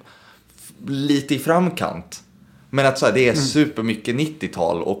lite i framkant. Men att så här, det är supermycket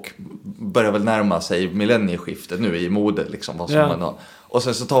 90-tal och börjar väl närma sig millennieskiftet nu i mode liksom, vad som man har. Och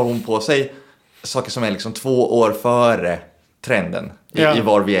sen så tar hon på sig saker som är liksom 2 år före trenden i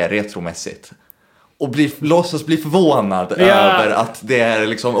var vi är retromässigt. Och låtsas bli förvånad över att det är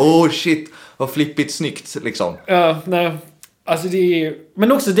liksom, shit, vad flippigt snyggt liksom. Ja, nej. Alltså det är ju...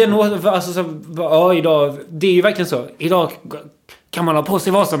 Men också idag, det är ju verkligen så. Idag kan man ha på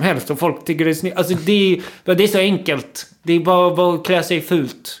sig vad som helst och folk tycker det är snyggt. Alltså det är så enkelt. Det är bara att klä sig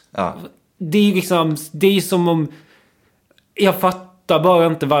fult. Ja. Det är liksom, det är som om... Jag fattar bara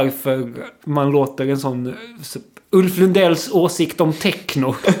inte varför man låter en sån... Ulf Lundells åsikt om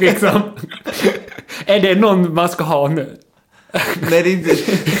techno, liksom. Är det någon man ska ha nu? Nej,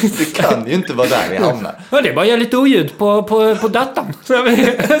 det kan ju inte vara där vi hamnar. Ja, det är bara jag lite oljud på datorn. Så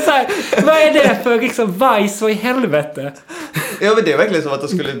här, vad är det för liksom vajs och i helvete? Ja, men det är verkligen som att de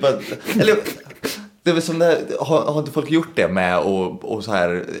skulle bara... Eller, det är väl som det, har inte folk gjort det med och så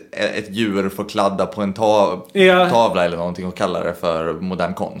här ett djur får kladda på en tavla eller någonting och kalla det för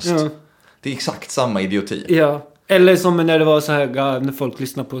modern konst. Ja. Det är exakt samma idioti. Ja. Eller som när det var så här, när folk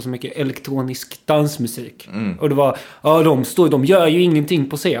lyssnar på så mycket elektronisk dansmusik. Och det var, de gör ju ingenting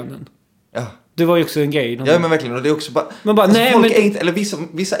på scenen. Ja. Det var ju också en grej. Ja, men verkligen. Och det är också bara... Man bara alltså, folk är inte, eller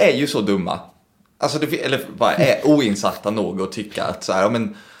vissa är ju så dumma. Alltså, eller bara är oinsatta nog att tycka att så här,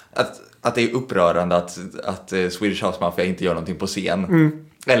 men att det är upprörande att Swedish House Mafia inte gör någonting på scen.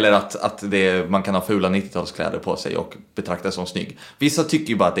 Eller att man kan ha fula 90-talskläder på sig och betraktas som snygg. Vissa tycker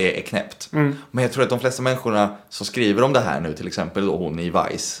ju bara att det är knäppt. Men jag tror att de flesta människorna som skriver om det här nu, till exempel då hon i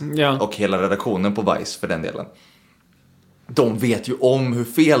Vice och hela redaktionen på Vice för den delen, de vet ju om hur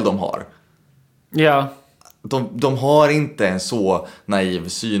fel de har. Ja. De har inte en så naiv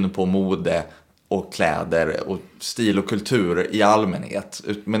syn på mode och kläder och stil och kultur i allmänhet.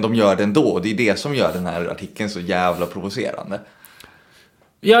 Men de gör det ändå. Det är det som gör den här artikeln så jävla provocerande.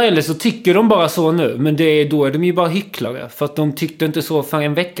 Ja, eller så tycker de bara så nu. Men då är de ju bara hycklare. För att de tyckte inte så för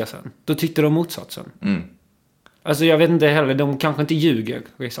en vecka sedan. Då tyckte de motsatsen. Alltså jag vet inte heller. De kanske inte ljuger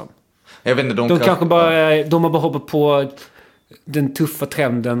liksom. Jag vet inte, de kanske bara... De har bara hoppat på den tuffa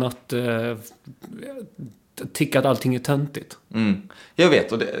trenden att tycka att allting är töntigt. Jag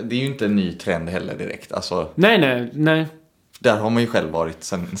vet, och det är ju inte en ny trend heller direkt. Alltså, nej. Där har man ju själv varit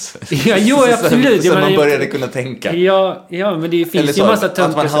sen absolut. Sen man började kunna tänka. Ja, men det finns ju massa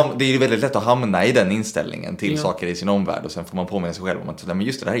töntiga. Det är ju väldigt lätt att hamna i den inställningen till saker i sin omvärld. Och sen får man påminna sig själv om att men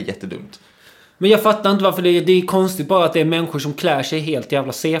just det här är jättedumt. Men jag fattar inte varför det är konstigt bara att det är människor som klär sig helt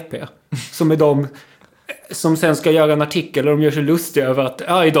jävla CP. Som är de som sen ska göra en artikel och de gör sig lustiga över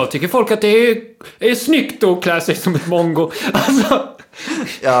att idag tycker folk att det är snyggt att klä sig som ett mongo. Alltså...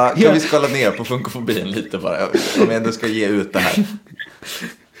 Ja, kan vi skala ner på funkofobin lite bara? Om jag ändå ska ge ut det här.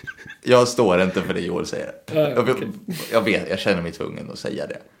 Jag står inte för det Joel säger. Jag känner mig tvungen att säga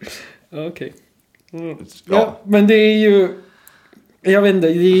det. Okej. Ja, men det är ju... Jag vet inte,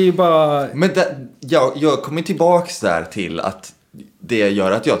 det är ju bara... Men jag kommer tillbaks där till att det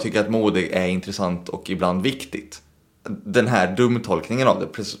gör att jag tycker att mode är intressant och ibland viktigt. Den här dumtolkningen av det.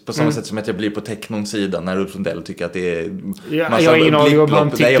 På samma sätt som att jag blir på technons sida när Ulf Lundell tycker att det är... jag är ingen aning om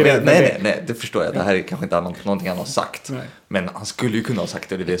han tycker det. Nej, det förstår jag. Det här är kanske inte någonting han har sagt. Nej. Men han skulle ju kunna ha sagt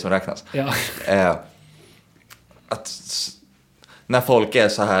det, det är det som räknas. Ja. Att när folk är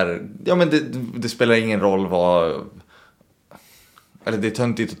så här... Ja, men det spelar ingen roll vad... Eller det är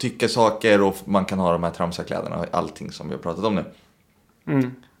töntigt att tycka saker och man kan ha de här tramsakläderna och allting som vi har pratat om nu.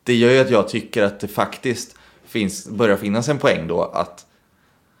 Det gör ju att jag tycker att det faktiskt börjar finnas en poäng då att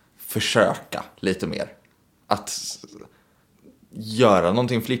försöka lite mer. Att göra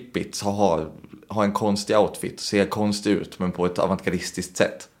någonting flippigt, ha en konstig outfit, se konstig ut men på ett avantgardistiskt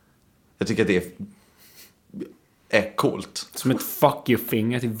sätt. Jag tycker att det är coolt. Som ett fuck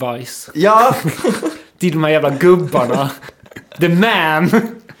you-finger till Vice. Ja! Till de här jävla gubbarna. The man!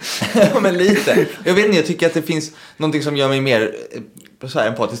 Ja, men lite. Jag vet inte, jag tycker att det finns någonting som gör mig mer så här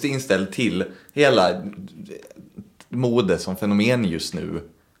empatiskt inställd till hela mode som fenomen just nu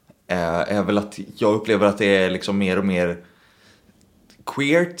är väl att jag upplever att det är liksom mer och mer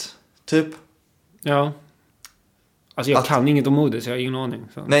queert, typ. Ja. Alltså jag kan inget om mode så jag har ingen aning.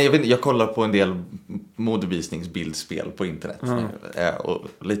 Så. Nej, jag kollar på en del modevisningsbildspel på internet och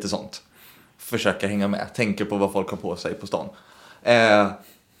lite sånt. Försöker hänga med, tänker på vad folk har på sig på stan.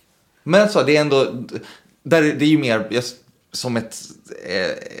 Men så det är ändå det är ju mer som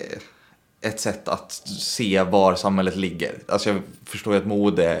ett sätt att se var samhället ligger. Alltså jag förstår ju att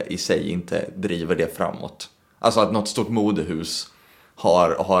mode i sig inte driver det framåt. Alltså att något stort modehus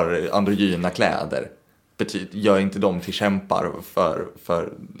har androgyna kläder gör inte dem till kämpar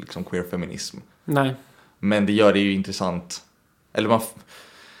för liksom queer-feminism. Nej. Men det gör det ju intressant. Eller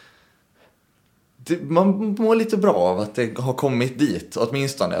man mår lite bra av att det har kommit dit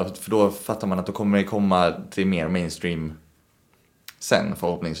åtminstone. För då fattar man att då kommer det komma till mer mainstream sen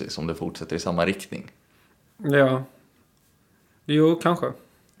förhoppningsvis om det fortsätter i samma riktning. Ja. Jo, kanske.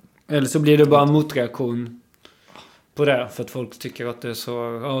 Eller så blir det bara en motreaktion på det. För att folk tycker att det är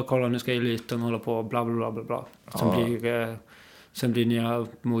så... kolla nu ska eliten hålla på bla bla bla bla. Sen blir nya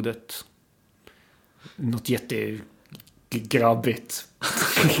modet något jättegrabbigt.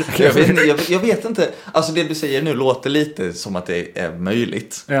 jag vet inte. Alltså det du säger nu låter lite som att det är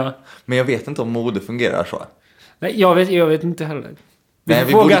möjligt. Ja. Men jag vet inte om mode fungerar så. Nej, jag vet inte heller. Vi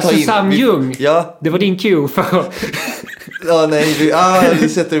frågar Susanne Ljung. Ja. Det var din cue för... Ja, nej. Du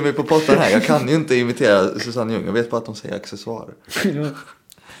sätter du mig på pottan här. Jag kan ju inte imitera Susanne Ljung. Jag vet bara att de säger accessoarer.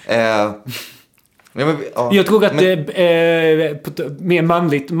 Jag tror att mer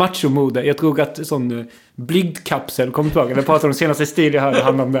manligt machomode. Jag tror att sån blygdkapsel kommer tillbaka. Vi pratade om senaste stil jag hörde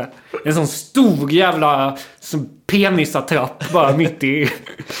handla om det. En sån stor jävla penisattrapp bara mitt i...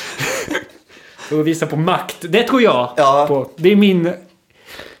 och visa på makt. Det tror jag på. Det är min...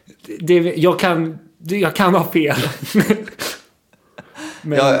 Jag kan ha fel.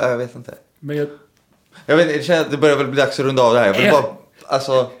 Men, jag vet inte. Men jag vet, det börjar väl bli dags att runda av det här. Jag vill bara,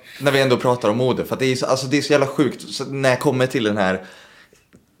 alltså, när vi ändå pratar om mode. För att det är så jävla sjukt. Så när jag kommer till den här...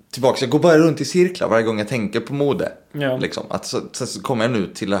 Tillbaka, jag går bara runt i cirklar varje gång jag tänker på mode. Ja. Liksom. Så kommer jag nu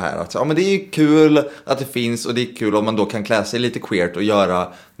till det här. Att, men det är kul att det finns. Och det är kul om man då kan klä sig lite queert. Och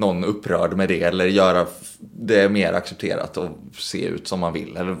göra någon upprörd med det. Eller göra det mer accepterat. Och se ut som man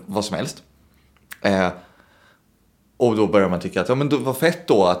vill. Eller vad som helst. Och då börjar man tycka att men då, vad fett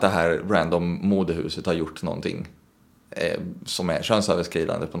då att det här random modehuset har gjort någonting som är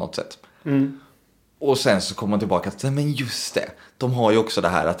könsöverskridande på något sätt. Mm. Och sen så kommer man tillbaka till men just det, de har ju också det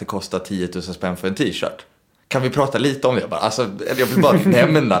här att det kostar 10 000 spänn för en t-shirt. Kan vi prata lite om det bara? Alltså, jag vill bara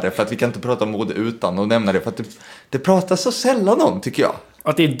nämna det för att vi kan inte prata om mode utan att nämna det för att det pratas så sällan om, tycker jag.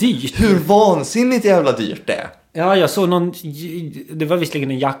 Att det är dyrt. Hur vansinnigt jävla dyrt det är. Ja, jag såg någon... Det var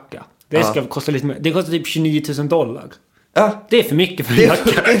visserligen en jacka. Det ska kosta lite mer. Det kostar typ $29,000. Ja. Det är för mycket för en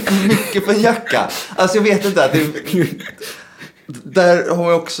jacka. Det är för mycket för en jacka. Alltså jag vet inte att där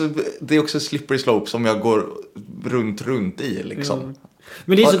har jag också... Det är också slippery slope som jag går runt i liksom. Mm.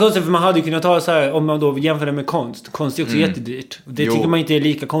 Men det är så konstigt för man hade ju kunnat ta så här om man då jämför det med konst. Konst är också jättedyrt. Det tycker man inte är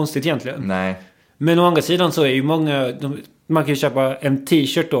lika konstigt egentligen. Nej. Men å andra sidan så är ju många... Man kan ju köpa en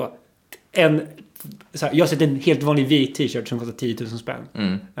t-shirt då. Så här, jag har sett en helt vanlig vit t-shirt som kostar 10 000 spänn.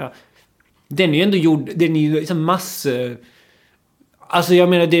 Mm. Ja. Den är ju ändå gjord... Den är ju liksom massor... Alltså jag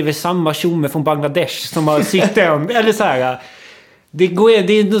menar det är väl samma tjomme från Bangladesh som har sitt eller så här... Det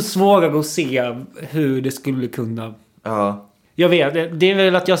är ändå svårare att se hur det skulle kunna... Ja. Jag vet, det är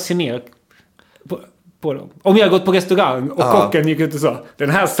väl att jag ser ner på dem. Om jag har gått på restaurang och kocken gick ut och sa den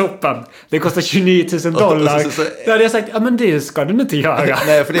här soppan, det kostar $29,000. Då hade jag sagt, ja men det ska du inte göra.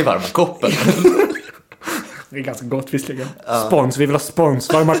 Nej, för det är varma koppen. Det är ganska gott visserligen. Spons, vi vill ha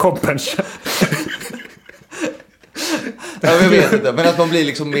spons, varma koppen. Ja, jag vet inte, men att man blir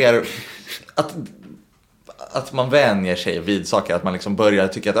liksom mer... Att man vänjer sig vid saker. Att man liksom börjar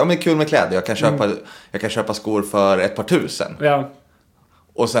tycka att men det är kul med kläder. Jag kan köpa skor för ett par tusen. Ja.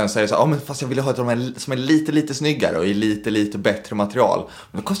 Och sen säger så men fast jag vill ha de som är lite snyggare och i lite bättre material.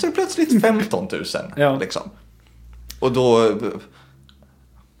 Men då kostar det plötsligt 15 000 liksom. Och då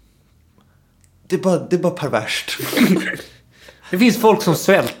det är bara perverst. Det finns folk som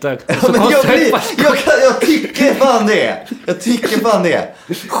svälter. Men jag tycker fan det.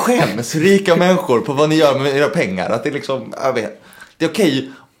 Skäms rika människor på vad ni gör med era pengar. Att det är liksom, jag vet. Det är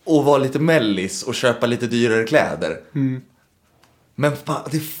okej att vara lite mellis och köpa lite dyrare kläder. Mm. Men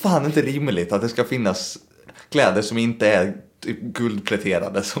det är fan inte rimligt att det ska finnas kläder som inte är typ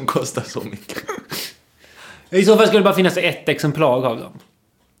guldpläterade som kostar så mycket. I så fall skulle det bara finnas ett exemplar av dem.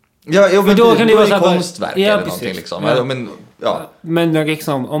 Ja, men då kan det vara konstverk eller någonting liksom. Ja. Men Ja. Men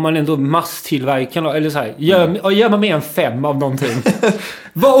liksom, om man ändå masstillverkar, eller så här, gör man mer än 5 av någonting.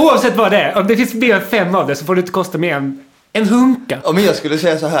 Oavsett vad det är, om det finns mer än 5 av det så får det inte kosta mer än en hunka. Ja, men jag skulle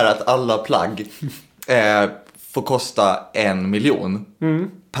säga så här att alla plagg får kosta 1 miljon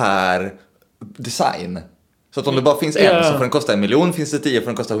per design. Så att om det bara finns en så får den kosta 1 miljon, finns det 10 får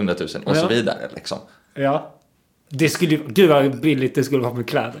den kosta 100 000 och så vidare liksom. Ja. Det skulle, gud vad billigt det skulle vara med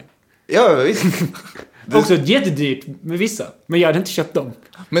kläder. Ja, visst. Också jättedyrt med vissa, men jag hade inte köpt dem.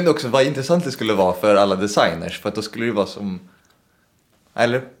 Men också vad intressant det skulle vara för alla designers, för att då skulle det vara som...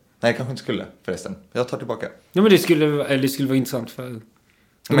 Eller? Nej, kanske inte skulle förresten. Jag tar tillbaka. Ja, men det skulle vara intressant för...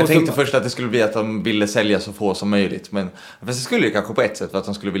 Men jag tänkte först att det skulle bli att de ville sälja så få som möjligt. Men fast det skulle ju kanske på ett sätt för att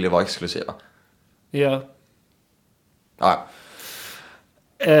de skulle vilja vara exklusiva. Ja. Ja.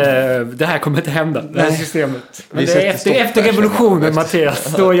 Det här kommer inte hända, det här systemet. Men det är efter revolutionen,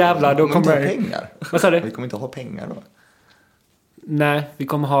 Mattias. Då jävlar, då kommer... Vi kommer inte ha pengar. Vad sa du? Vi kommer inte ha pengar då. Nej, vi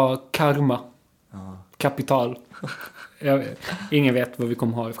kommer ha karma. Kapital. Ingen vet vad vi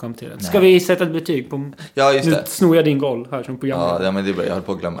kommer ha i framtiden. Ska vi sätta ett betyg på... Ja, just det. Nu snor jag din roll här som programledare. Ja, men det är bra. Jag höll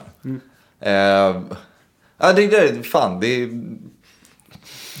på att glömma. Ja, det är fan. Det är...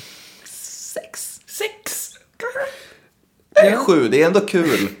 6. Det är 7. Det är ändå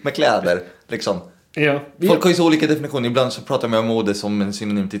kul med kläder, liksom. Ja. Folk har ju så olika definitioner. Ibland så pratar man om mode som en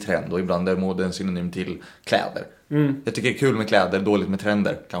synonym till trend och ibland är mode en synonym till kläder. Jag tycker det är kul med kläder, dåligt med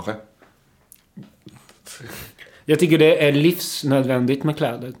trender, kanske. Jag tycker det är livsnödvändigt med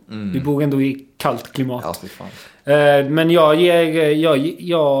kläder. Vi bor ändå i kallt klimat. Ja, fy fan. Men jag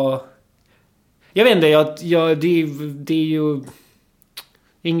vet inte, det är ju...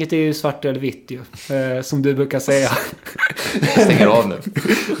 Inget är ju svart eller vitt ju, som du brukar säga. Stänger av nu.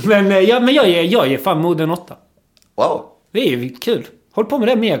 Men jag ger fan moden 8. Wow. Det är ju kul. Håll på med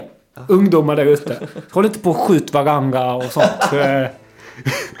det mer. Ungdomar där ute. Håll inte på och skjut varandra och sånt.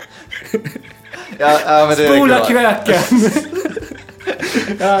 Ja, men det spola kröken.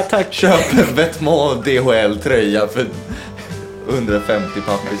 Ja, tack. Köp en Vetements DHL-tröja för 150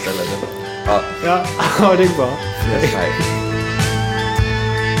 papp istället. Ja, det är bra. Nej.